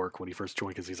good heel work when he first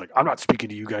joined, because he's like, I'm not speaking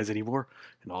to you guys anymore,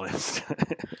 and all that stuff.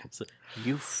 So,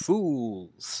 you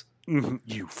fools.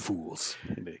 You fools.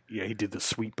 And he did the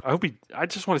sweep. I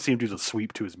just want to see him do the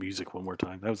sweep to his music one more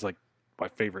time. That was like my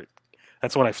favorite.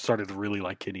 That's when I started to really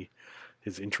like Kenny,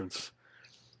 his entrance.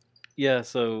 Yeah,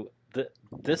 so...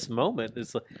 This moment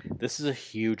is a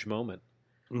huge moment.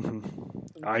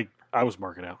 I was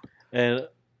marking out, and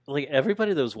like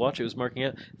everybody that was watching was marking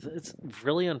out. It's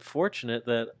really unfortunate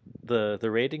that the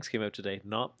ratings came out today.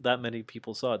 Not that many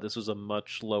people saw it. This was a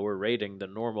much lower rating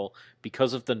than normal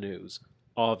because of the news.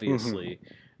 Obviously,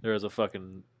 there was a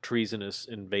fucking treasonous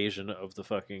invasion of the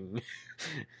fucking.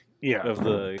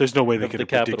 There's no way they could have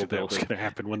predicted that was going to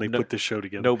happen when they put this show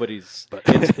together.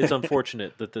 It's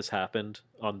unfortunate that this happened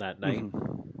on that night.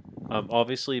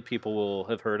 Obviously, people will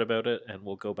have heard about it and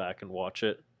will go back and watch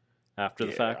it after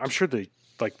the fact. I'm sure the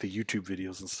YouTube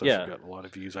videos and stuff have gotten a lot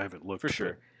of views. I haven't looked for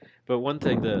sure. But one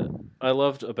thing that I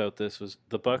loved about this was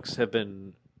the Bucks have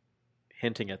been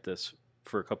hinting at this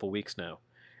for a couple weeks now,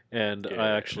 and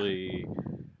I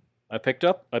picked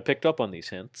up on these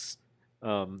hints.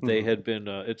 They had been.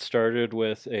 It started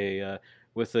with a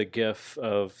gif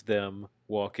of them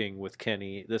walking with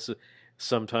Kenny. This is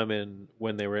sometime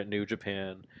when they were at New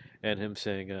Japan, and him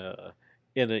saying,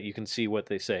 in it you can see what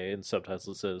they say in subtitles.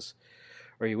 It says,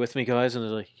 "Are you with me, guys?" And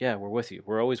they're like, "Yeah, we're with you.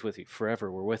 We're always with you.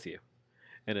 Forever, we're with you."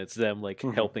 And it's them like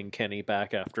helping Kenny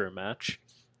back after a match.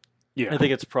 Yeah, I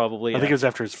think it's probably. I think it was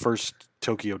after his first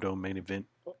Tokyo Dome main event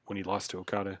when he lost to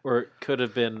Okada, or it could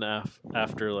have been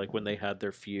after like when they had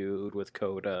their feud with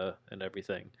Coda and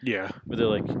everything. Yeah, but they're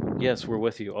like, "Yes, we're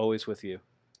with you, always with you,"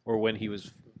 or when he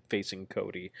was facing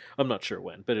Cody. I'm not sure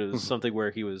when, but it was something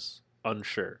where he was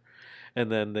unsure.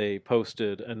 And then they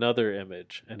posted another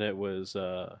image, and it was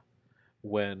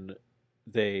when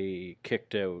they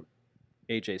kicked out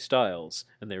AJ Styles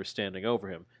and they were standing over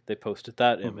him. They posted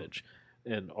that image,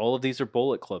 and all of these are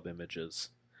Bullet Club images.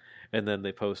 And then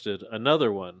they posted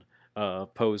another one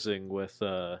posing with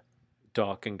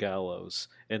Doc and Gallows,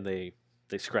 and they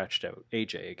scratched out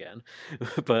AJ again,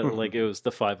 but like it was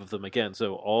the 5 of them again.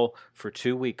 So all for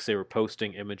 2 weeks they were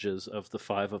posting images of the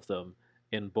 5 of them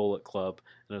in Bullet Club,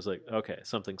 and I was like, okay,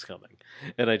 something's coming.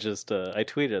 And I just I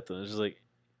tweeted at them. I was just like,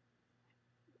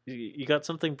 you got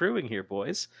something brewing here,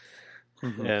 boys.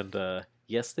 And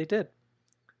yes, they did.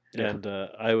 Yeah. And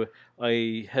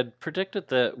I had predicted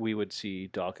that we would see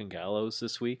Doc and Gallows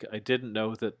this week. I didn't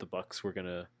know that the Bucks were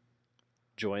gonna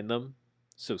join them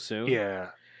so soon.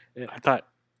 Yeah, I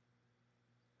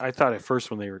thought at first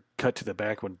when they were cut to the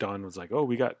back when Don was like, "Oh,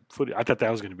 we got footage," I thought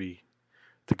that was going to be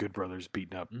the Good Brothers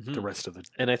beating up the rest of the.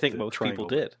 And I think most people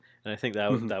did, and I think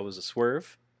that that was a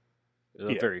swerve,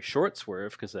 a very short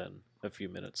swerve, because then a few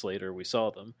minutes later we saw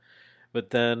them,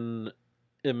 but then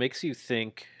it makes you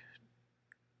think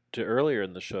to earlier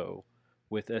in the show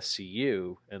with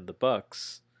SCU and the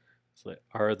Bucks. It's like,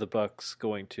 are the Bucks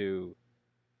going to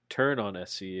turn on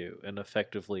SCU and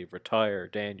effectively retire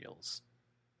Daniels?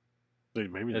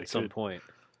 Maybe at some point.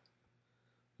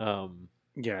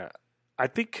 Yeah, I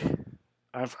think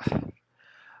I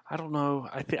don't know.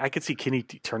 I could see Kenny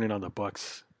turning on the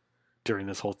Bucks during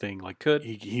this whole thing. Like,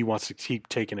 he wants to keep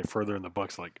taking it further, and the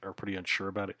Bucks like are pretty unsure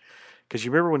about it. Because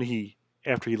you remember when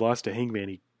after he lost to Hangman,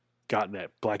 he got in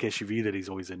that black SUV that he's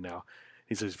always in now.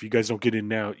 He says, if you guys don't get in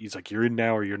now, he's like, you're in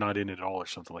now or you're not in at all, or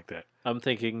something like that. I'm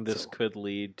thinking this could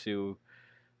lead to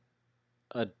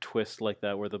a twist like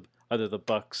that where either the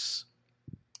Bucks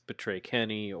betray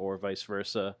Kenny or vice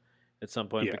versa at some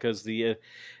point, because and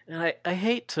I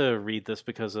hate to read this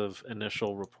because of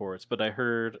initial reports, but I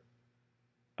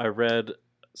read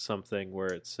something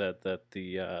where it said that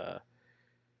the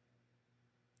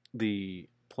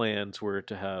plans were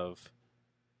to have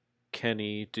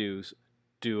Kenny do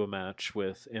a match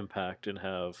with Impact and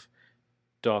have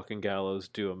Doc and Gallows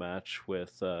do a match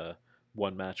with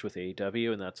one match with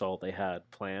AEW, and that's all they had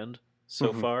planned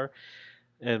so far.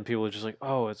 And people are just like,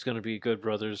 "Oh, it's going to be Good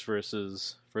Brothers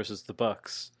versus the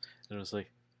Bucks," and I was like,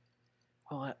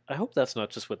 "Oh, I hope that's not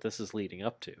just what this is leading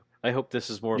up to. I hope this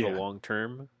is more of a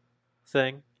long-term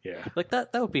thing." Yeah, like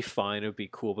that would be fine. It would be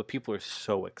cool, but people are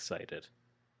so excited.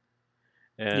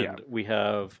 And we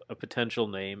have a potential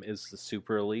name is the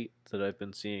Super Elite that I've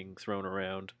been seeing thrown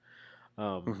around.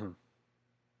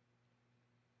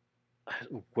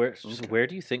 Where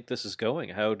do you think this is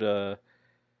going?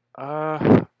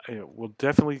 Well,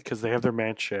 definitely because they have their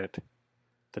match at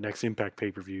the next Impact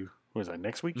pay-per-view. What is that,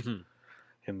 next week?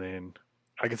 And then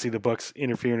I can see the Bucks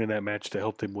interfering in that match to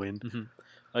help them win.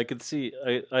 I could see.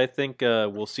 I think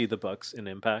we'll see the Bucks in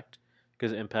Impact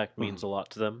because Impact means a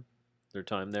lot to them. Their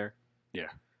time there. Yeah.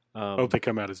 I hope they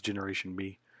come out as Generation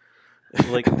Me.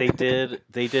 Like they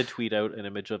did tweet out an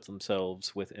image of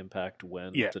themselves with Impact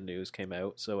when the news came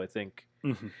out. So I think,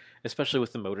 especially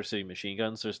with the Motor City Machine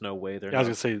Guns, there's no way they're. I was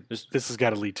gonna say this has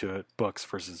got to lead to a Bucks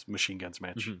versus Machine Guns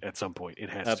match at some point. It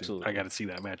has to. I got to see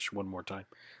that match one more time.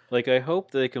 Like I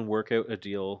hope they can work out a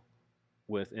deal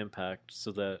with Impact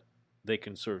so that they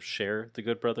can sort of share the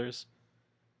Good Brothers,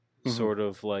 sort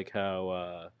of like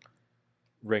how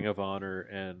Ring of Honor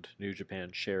and New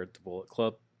Japan shared the Bullet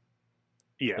Club.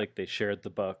 Yeah. Like they shared the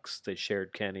Bucks, they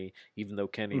shared Kenny, even though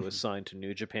Kenny was signed to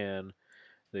New Japan.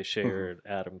 They shared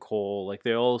Adam Cole. Like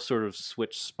they all sort of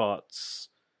switched spots,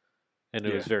 and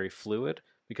it was very fluid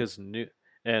because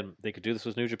and they could do this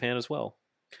with New Japan as well.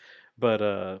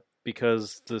 But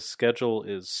because the schedule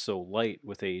is so light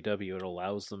with AEW, it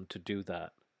allows them to do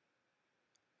that.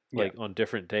 Like on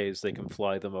different days, they can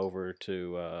fly them over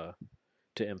to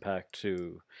Impact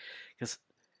because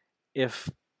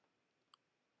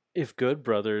if Good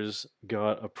Brothers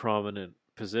got a prominent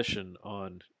position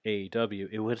on AEW,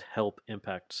 it would help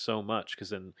Impact so much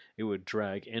because then it would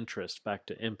drag interest back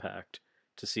to Impact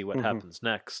to see what happens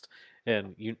next.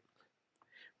 And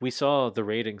we saw the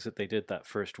ratings that they did that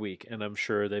first week, and I'm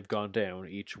sure they've gone down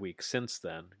each week since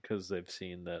then because they've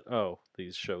seen that,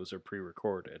 these shows are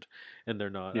pre-recorded and they're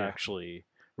not actually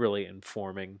really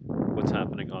informing what's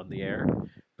happening on the air.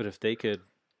 But if they could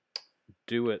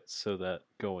do it so that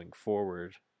going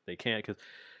forward they can't,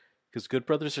 because Good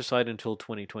Brothers are signed until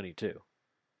 2022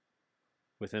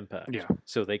 with Impact. Yeah.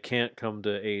 So they can't come to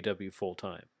AEW full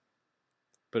time.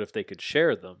 But if they could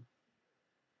share them,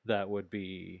 that would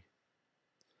be...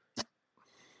 It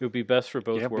would be best for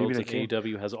both worlds, and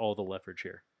AEW has all the leverage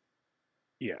here.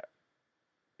 Yeah.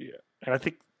 Yeah. And I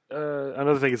think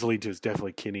another thing it's leading to is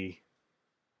definitely Kenny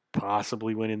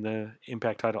possibly winning the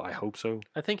Impact title. I hope so.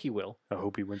 I think he will. I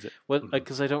hope he wins it.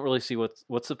 Because I don't really see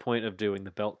what's the point of doing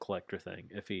the belt collector thing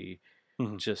if he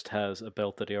just has a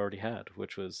belt that he already had,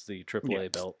 which was the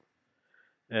AAA belt.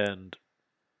 And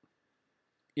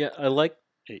yeah, I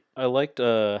liked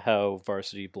how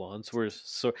Varsity Blondes were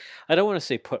so... I don't want to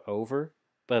say put over,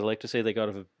 but I'd like to say they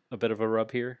got a bit of a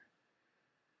rub here.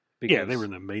 Yeah, they were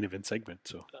in the main event segment,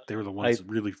 so they were the ones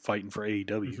really fighting for AEW.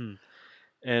 Mm-hmm.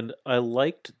 And I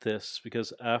liked this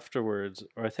because afterwards,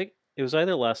 or I think it was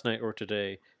either last night or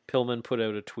today, Pillman put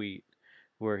out a tweet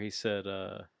where he said,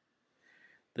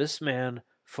 this man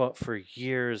fought for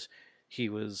years.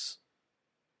 He's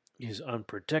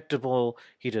unpredictable.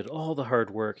 He did all the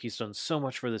hard work. He's done so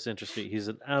much for this industry. He's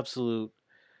an absolute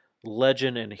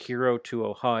legend and hero to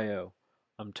Ohio.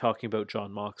 I'm talking about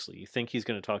Jon Moxley. You think he's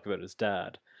going to talk about his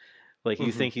dad. Like,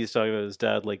 you think he's talking about his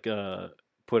dad, like,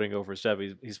 putting over his dad.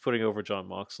 He's putting over Jon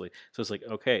Moxley. So it's like,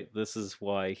 okay, this is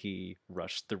why he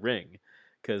rushed the ring.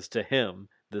 Because to him,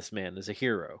 this man is a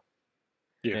hero.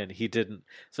 Yeah. And he didn't.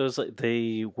 So it's like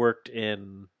they worked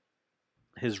in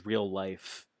his real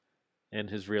life and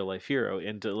his real life hero.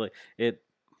 And it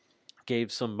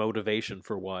gave some motivation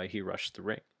for why he rushed the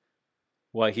ring.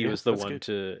 Why he was the one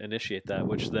to initiate that,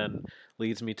 which then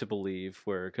leads me to believe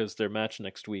because their match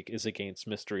next week is against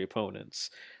mystery opponents,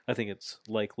 I think it's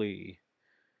likely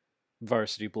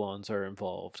Varsity Blondes are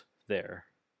involved there.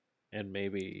 And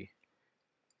maybe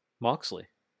Moxley.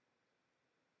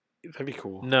 That'd be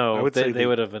cool. No, I would say they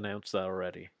would have announced that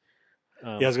already.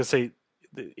 I was going to say,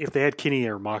 if they had Kenny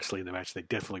or Moxley in the match, they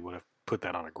definitely would have put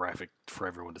that on a graphic for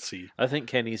everyone to see. I think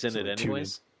Kenny's in it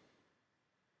anyways.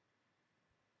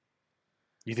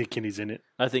 You think Kenny's in it?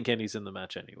 I think Kenny's in the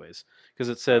match anyways. Because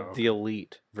it said the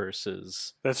Elite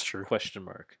versus... That's true. ...question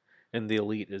mark. And the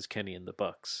Elite is Kenny and the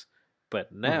Bucks.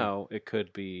 But now it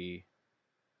could be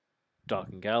Doc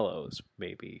and Gallows,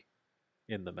 maybe,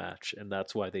 in the match. And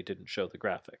that's why they didn't show the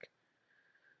graphic.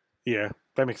 Yeah,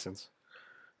 that makes sense.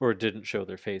 Or didn't show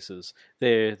their faces.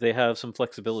 They have some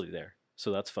flexibility there.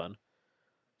 So that's fun.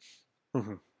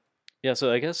 Mm-hmm. Yeah,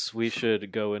 so I guess we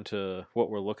should go into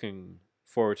what we're looking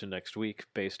forward to next week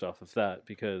based off of that,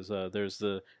 because there's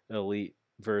the Elite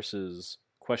versus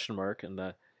question mark, and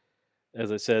that,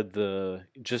 as I said,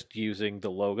 just using the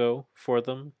logo for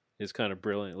them is kind of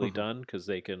brilliantly done, because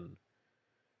they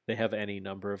have any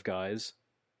number of guys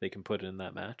they can put in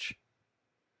that match.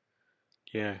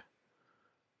 Yeah,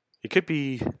 it could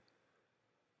be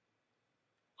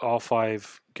all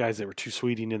 5 guys that were too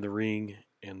sweeting in the ring,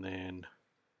 and then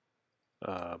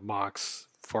Mox,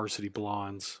 Varsity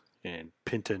Blondes, and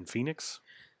Penta and Phoenix.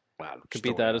 Wow, could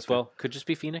be that as well. Could just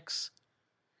be Phoenix.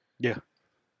 Yeah.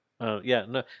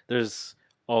 No, there's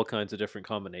all kinds of different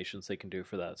combinations they can do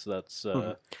for that. So that's.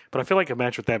 But I feel like a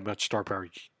match with that much star power, you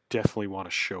definitely want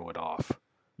to show it off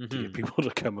to get people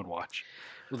to come and watch.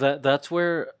 That's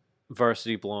where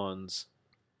Varsity Blondes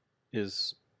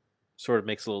is sort of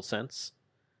makes a little sense,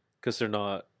 because they're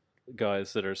not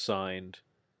guys that are signed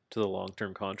to the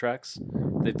long-term contracts.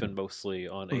 They've been mostly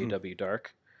on AEW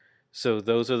Dark. So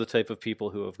those are the type of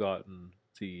people who have gotten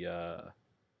the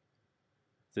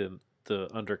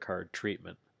undercard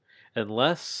treatment,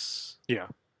 unless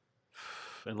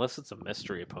it's a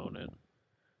mystery opponent.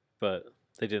 But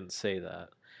they didn't say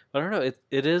that. I don't know.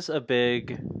 It is a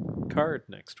big card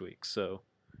next week, so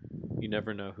you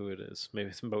never know who it is.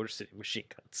 Maybe it's Motor City Machine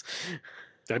Guns.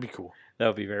 That'd be cool. That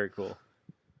would be very cool.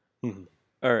 Mm-hmm.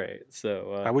 All right,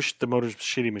 so I wish the Motor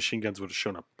City Machine Guns would have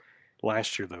shown up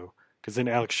last year, though. Because then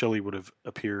Alex Shelley would have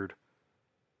appeared,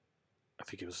 I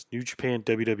think it was New Japan,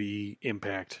 WWE,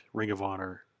 Impact, Ring of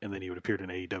Honor, and then he would have appeared in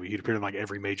AEW. He'd appeared in like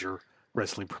every major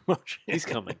wrestling promotion. He's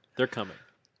coming. They're coming.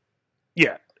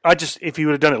 Yeah. If he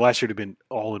would have done it last year, it would have been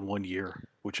all in 1 year,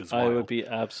 which is wild. I would be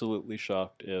absolutely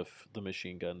shocked if the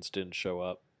Machine Guns didn't show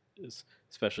up,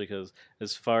 especially because,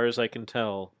 as far as I can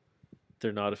tell,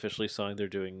 they're not officially signed. They're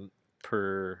doing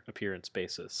per appearance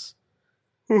basis.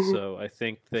 So I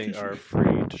think they are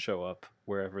free to show up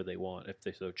wherever they want if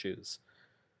they so choose.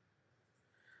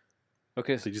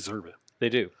 Okay. They deserve it. They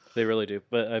do. They really do.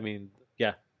 But, I mean,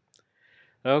 yeah.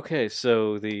 Okay,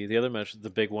 so the other match, the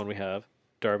big one we have,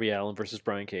 Darby Allin versus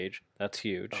Brian Cage. That's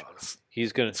huge.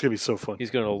 It's going to be so fun.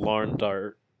 He's going to lawn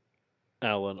dart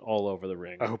Allen all over the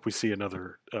ring. I hope we see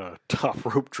another top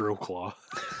rope drill claw.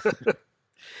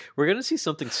 We're gonna see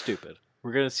something stupid.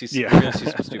 We're gonna see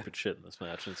some stupid shit in this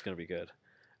match, and it's gonna be good.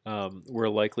 We're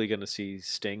likely gonna see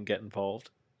Sting get involved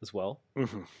as well,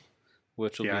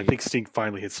 which will be... I think Sting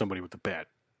finally hits somebody with the bat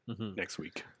next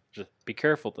week. Just be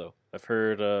careful though. I've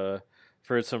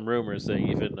heard some rumors that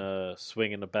even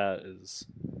swinging a bat is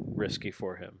risky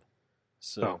for him.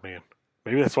 So, oh man,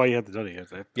 maybe that's why he hasn't done it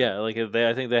yet. Yeah, like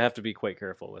I think they have to be quite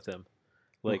careful with him.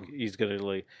 Like he's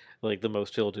gonna like the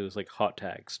most he'll do is like hot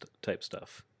tags type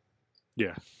stuff.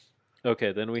 Yeah.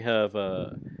 Okay, then we have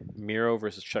Miro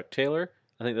versus Chuck Taylor.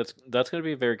 I think that's going to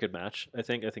be a very good match. I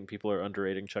think people are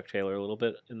underrating Chuck Taylor a little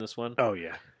bit in this one. Oh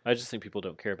yeah. I just think people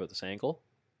don't care about this angle,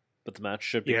 but the match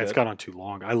should be. Yeah, good. It's gone on too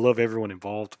long. I love everyone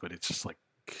involved, but it's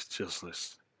just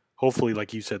this. Hopefully,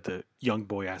 like you said, the young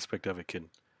boy aspect of it can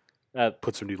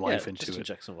put some new life into just it.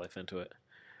 Inject some life into it.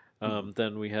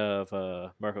 Then we have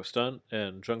Marco Stunt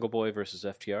and Jungle Boy versus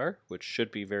FTR, which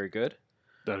should be very good.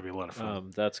 That'll be a lot of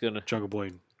fun. That's gonna Jungle Boy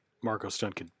and Marco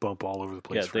Stunt can bump all over the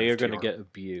place. Yeah, they are going to get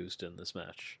abused in this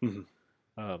match.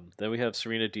 Then we have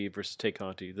Serena Deeb versus Tay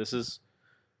Conti. This is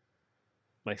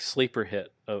my sleeper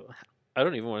hit. I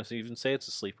don't even want to even say it's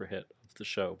a sleeper hit of the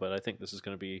show, but I think this is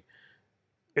going to be.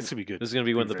 It's going to be good. This is going to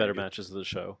be one of the better matches of the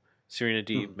show. Serena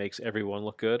Deeb makes everyone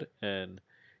look good, and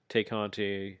Tay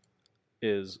Conti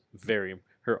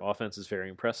her offense is very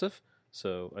impressive.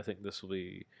 So I think this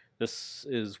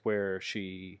is where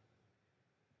she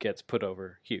gets put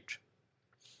over huge,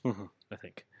 I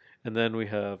think. And then we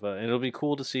have, and it'll be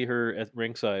cool to see her at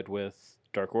ringside with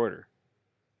Dark Order.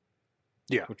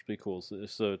 Yeah. Which would be cool.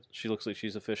 So she looks like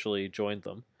she's officially joined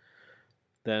them.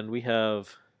 Then we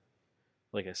have,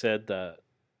 like I said, that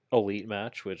Elite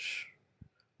match, which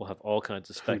will have all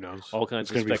kinds of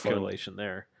speculation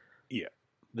there. Yeah.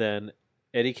 Then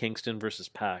Eddie Kingston versus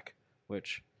Pac,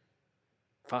 which,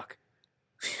 fuck.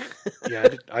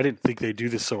 Yeah, I didn't think they'd do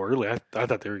this so early. I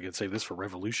thought they were going to save this for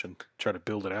Revolution, try to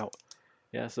build it out.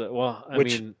 Yeah, I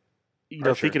mean...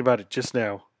 thinking about it just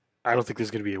now, I don't think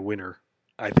there's going to be a winner.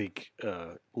 I think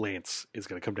Lance is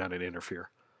going to come down and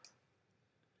interfere.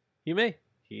 He may.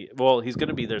 He's going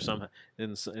to be there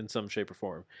in some shape or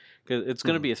form. Because it's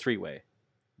going to be a three-way.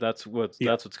 That's what's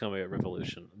coming at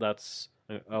Revolution.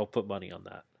 I'll put money on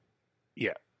that.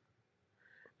 Yeah.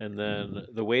 And then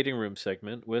the waiting room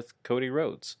segment with Cody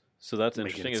Rhodes. So that's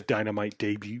interesting. Its Dynamite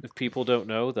debut. If people don't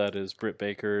know, that is Britt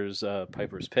Baker's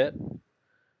Piper's Pit.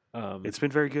 It's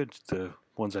been very good, the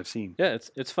ones I've seen. Yeah,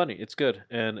 it's funny. It's good.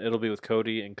 And it'll be with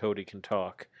Cody, and Cody can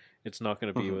talk. It's not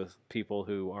going to be with people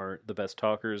who aren't the best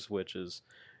talkers, which is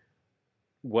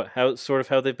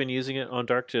how they've been using it on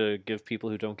Dark to give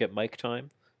people who don't get mic time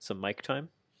some mic time.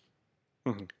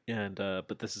 And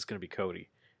but this is going to be Cody.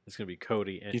 It's going to be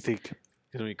Cody. And you think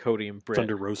it's going to be Cody and Britt.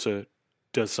 Thunder Rosa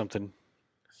does something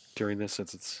during this,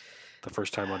 since it's the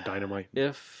first time on Dynamite?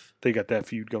 If they got that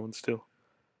feud going still.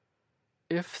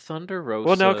 If Thunder Rosa...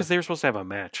 Well, no, because they were supposed to have a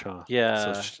match, huh?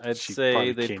 Yeah, so I'd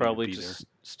say they'd probably just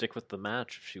stick with the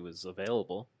match if she was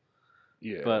available.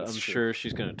 Yeah, but I'm sure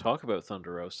she's going to talk about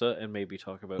Thunder Rosa and maybe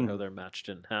talk about how their match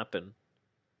didn't happen.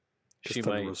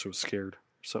 Thunder Rosa was scared.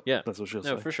 So yeah, that's what she'll say.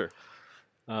 No, for sure.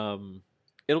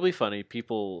 It'll be funny.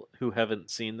 People who haven't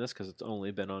seen this, because it's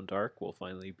only been on Dark, will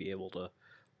finally be able to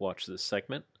watch this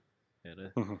segment,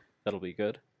 and that'll be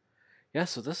good. Yeah,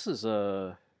 so this is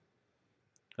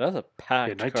that's a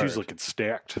packed Night card. 2's looking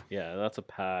stacked. Yeah, that's a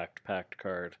packed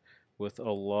card with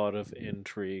a lot of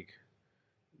intrigue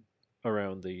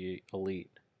around the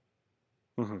Elite.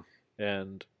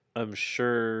 And I'm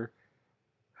sure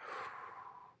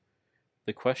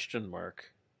the question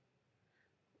mark,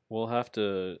 we'll have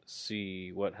to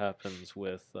see what happens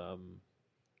with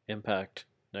Impact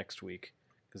next week,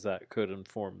 because that could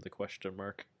inform the question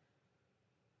mark.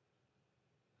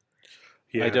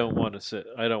 Yeah. I don't want to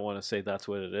say that's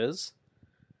what it is,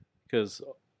 because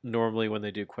normally when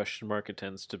they do question mark, it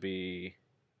ends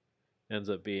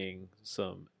up being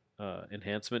some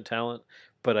enhancement talent.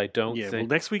 But I don't think. Well,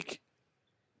 next week,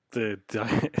 the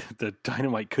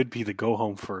Dynamite could be the go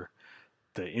home for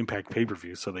the Impact pay per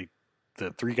view. So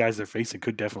the three guys they're facing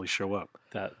could definitely show up.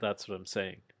 That's what I'm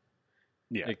saying.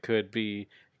 Yeah, it could be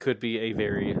a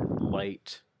very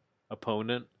light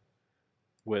opponent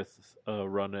with a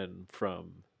run-in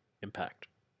from Impact.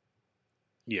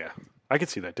 Yeah, I could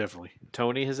see that, definitely.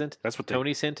 Tony's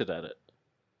hinted at it.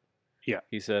 Yeah.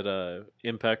 He said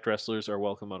Impact wrestlers are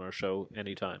welcome on our show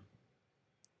anytime.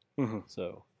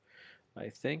 So I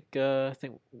think we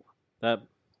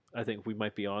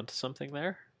might be on to something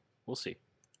there. We'll see.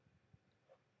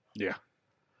 Yeah.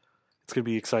 It's going to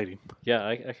be exciting. Yeah,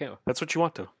 I can't. That's what you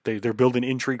want, though. They're building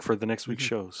intrigue for the next week's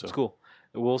show. So it's cool.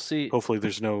 We'll see. Hopefully,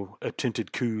 there's no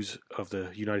attempted coups of the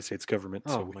United States government.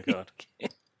 Oh my God!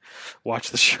 Watch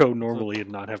the show normally and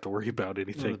not have to worry about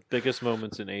anything. One of the biggest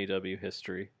moments in AEW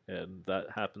history, and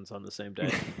that happens on the same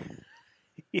day.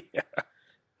 Yeah.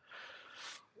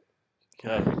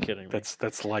 God, you're kidding me.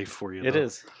 That's life for you. It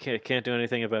is. Can't do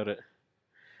anything about it.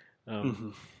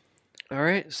 All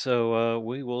right, so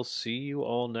we will see you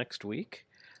all next week.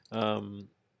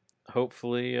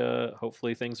 Hopefully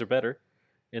things are better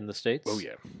in the States. Oh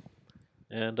yeah,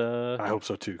 and I hope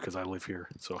so too, because I live here,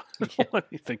 so I don't want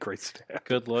anything crazy to happen.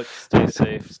 Good luck. Stay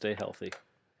safe. Stay healthy.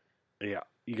 Yeah,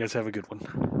 you guys have a good one.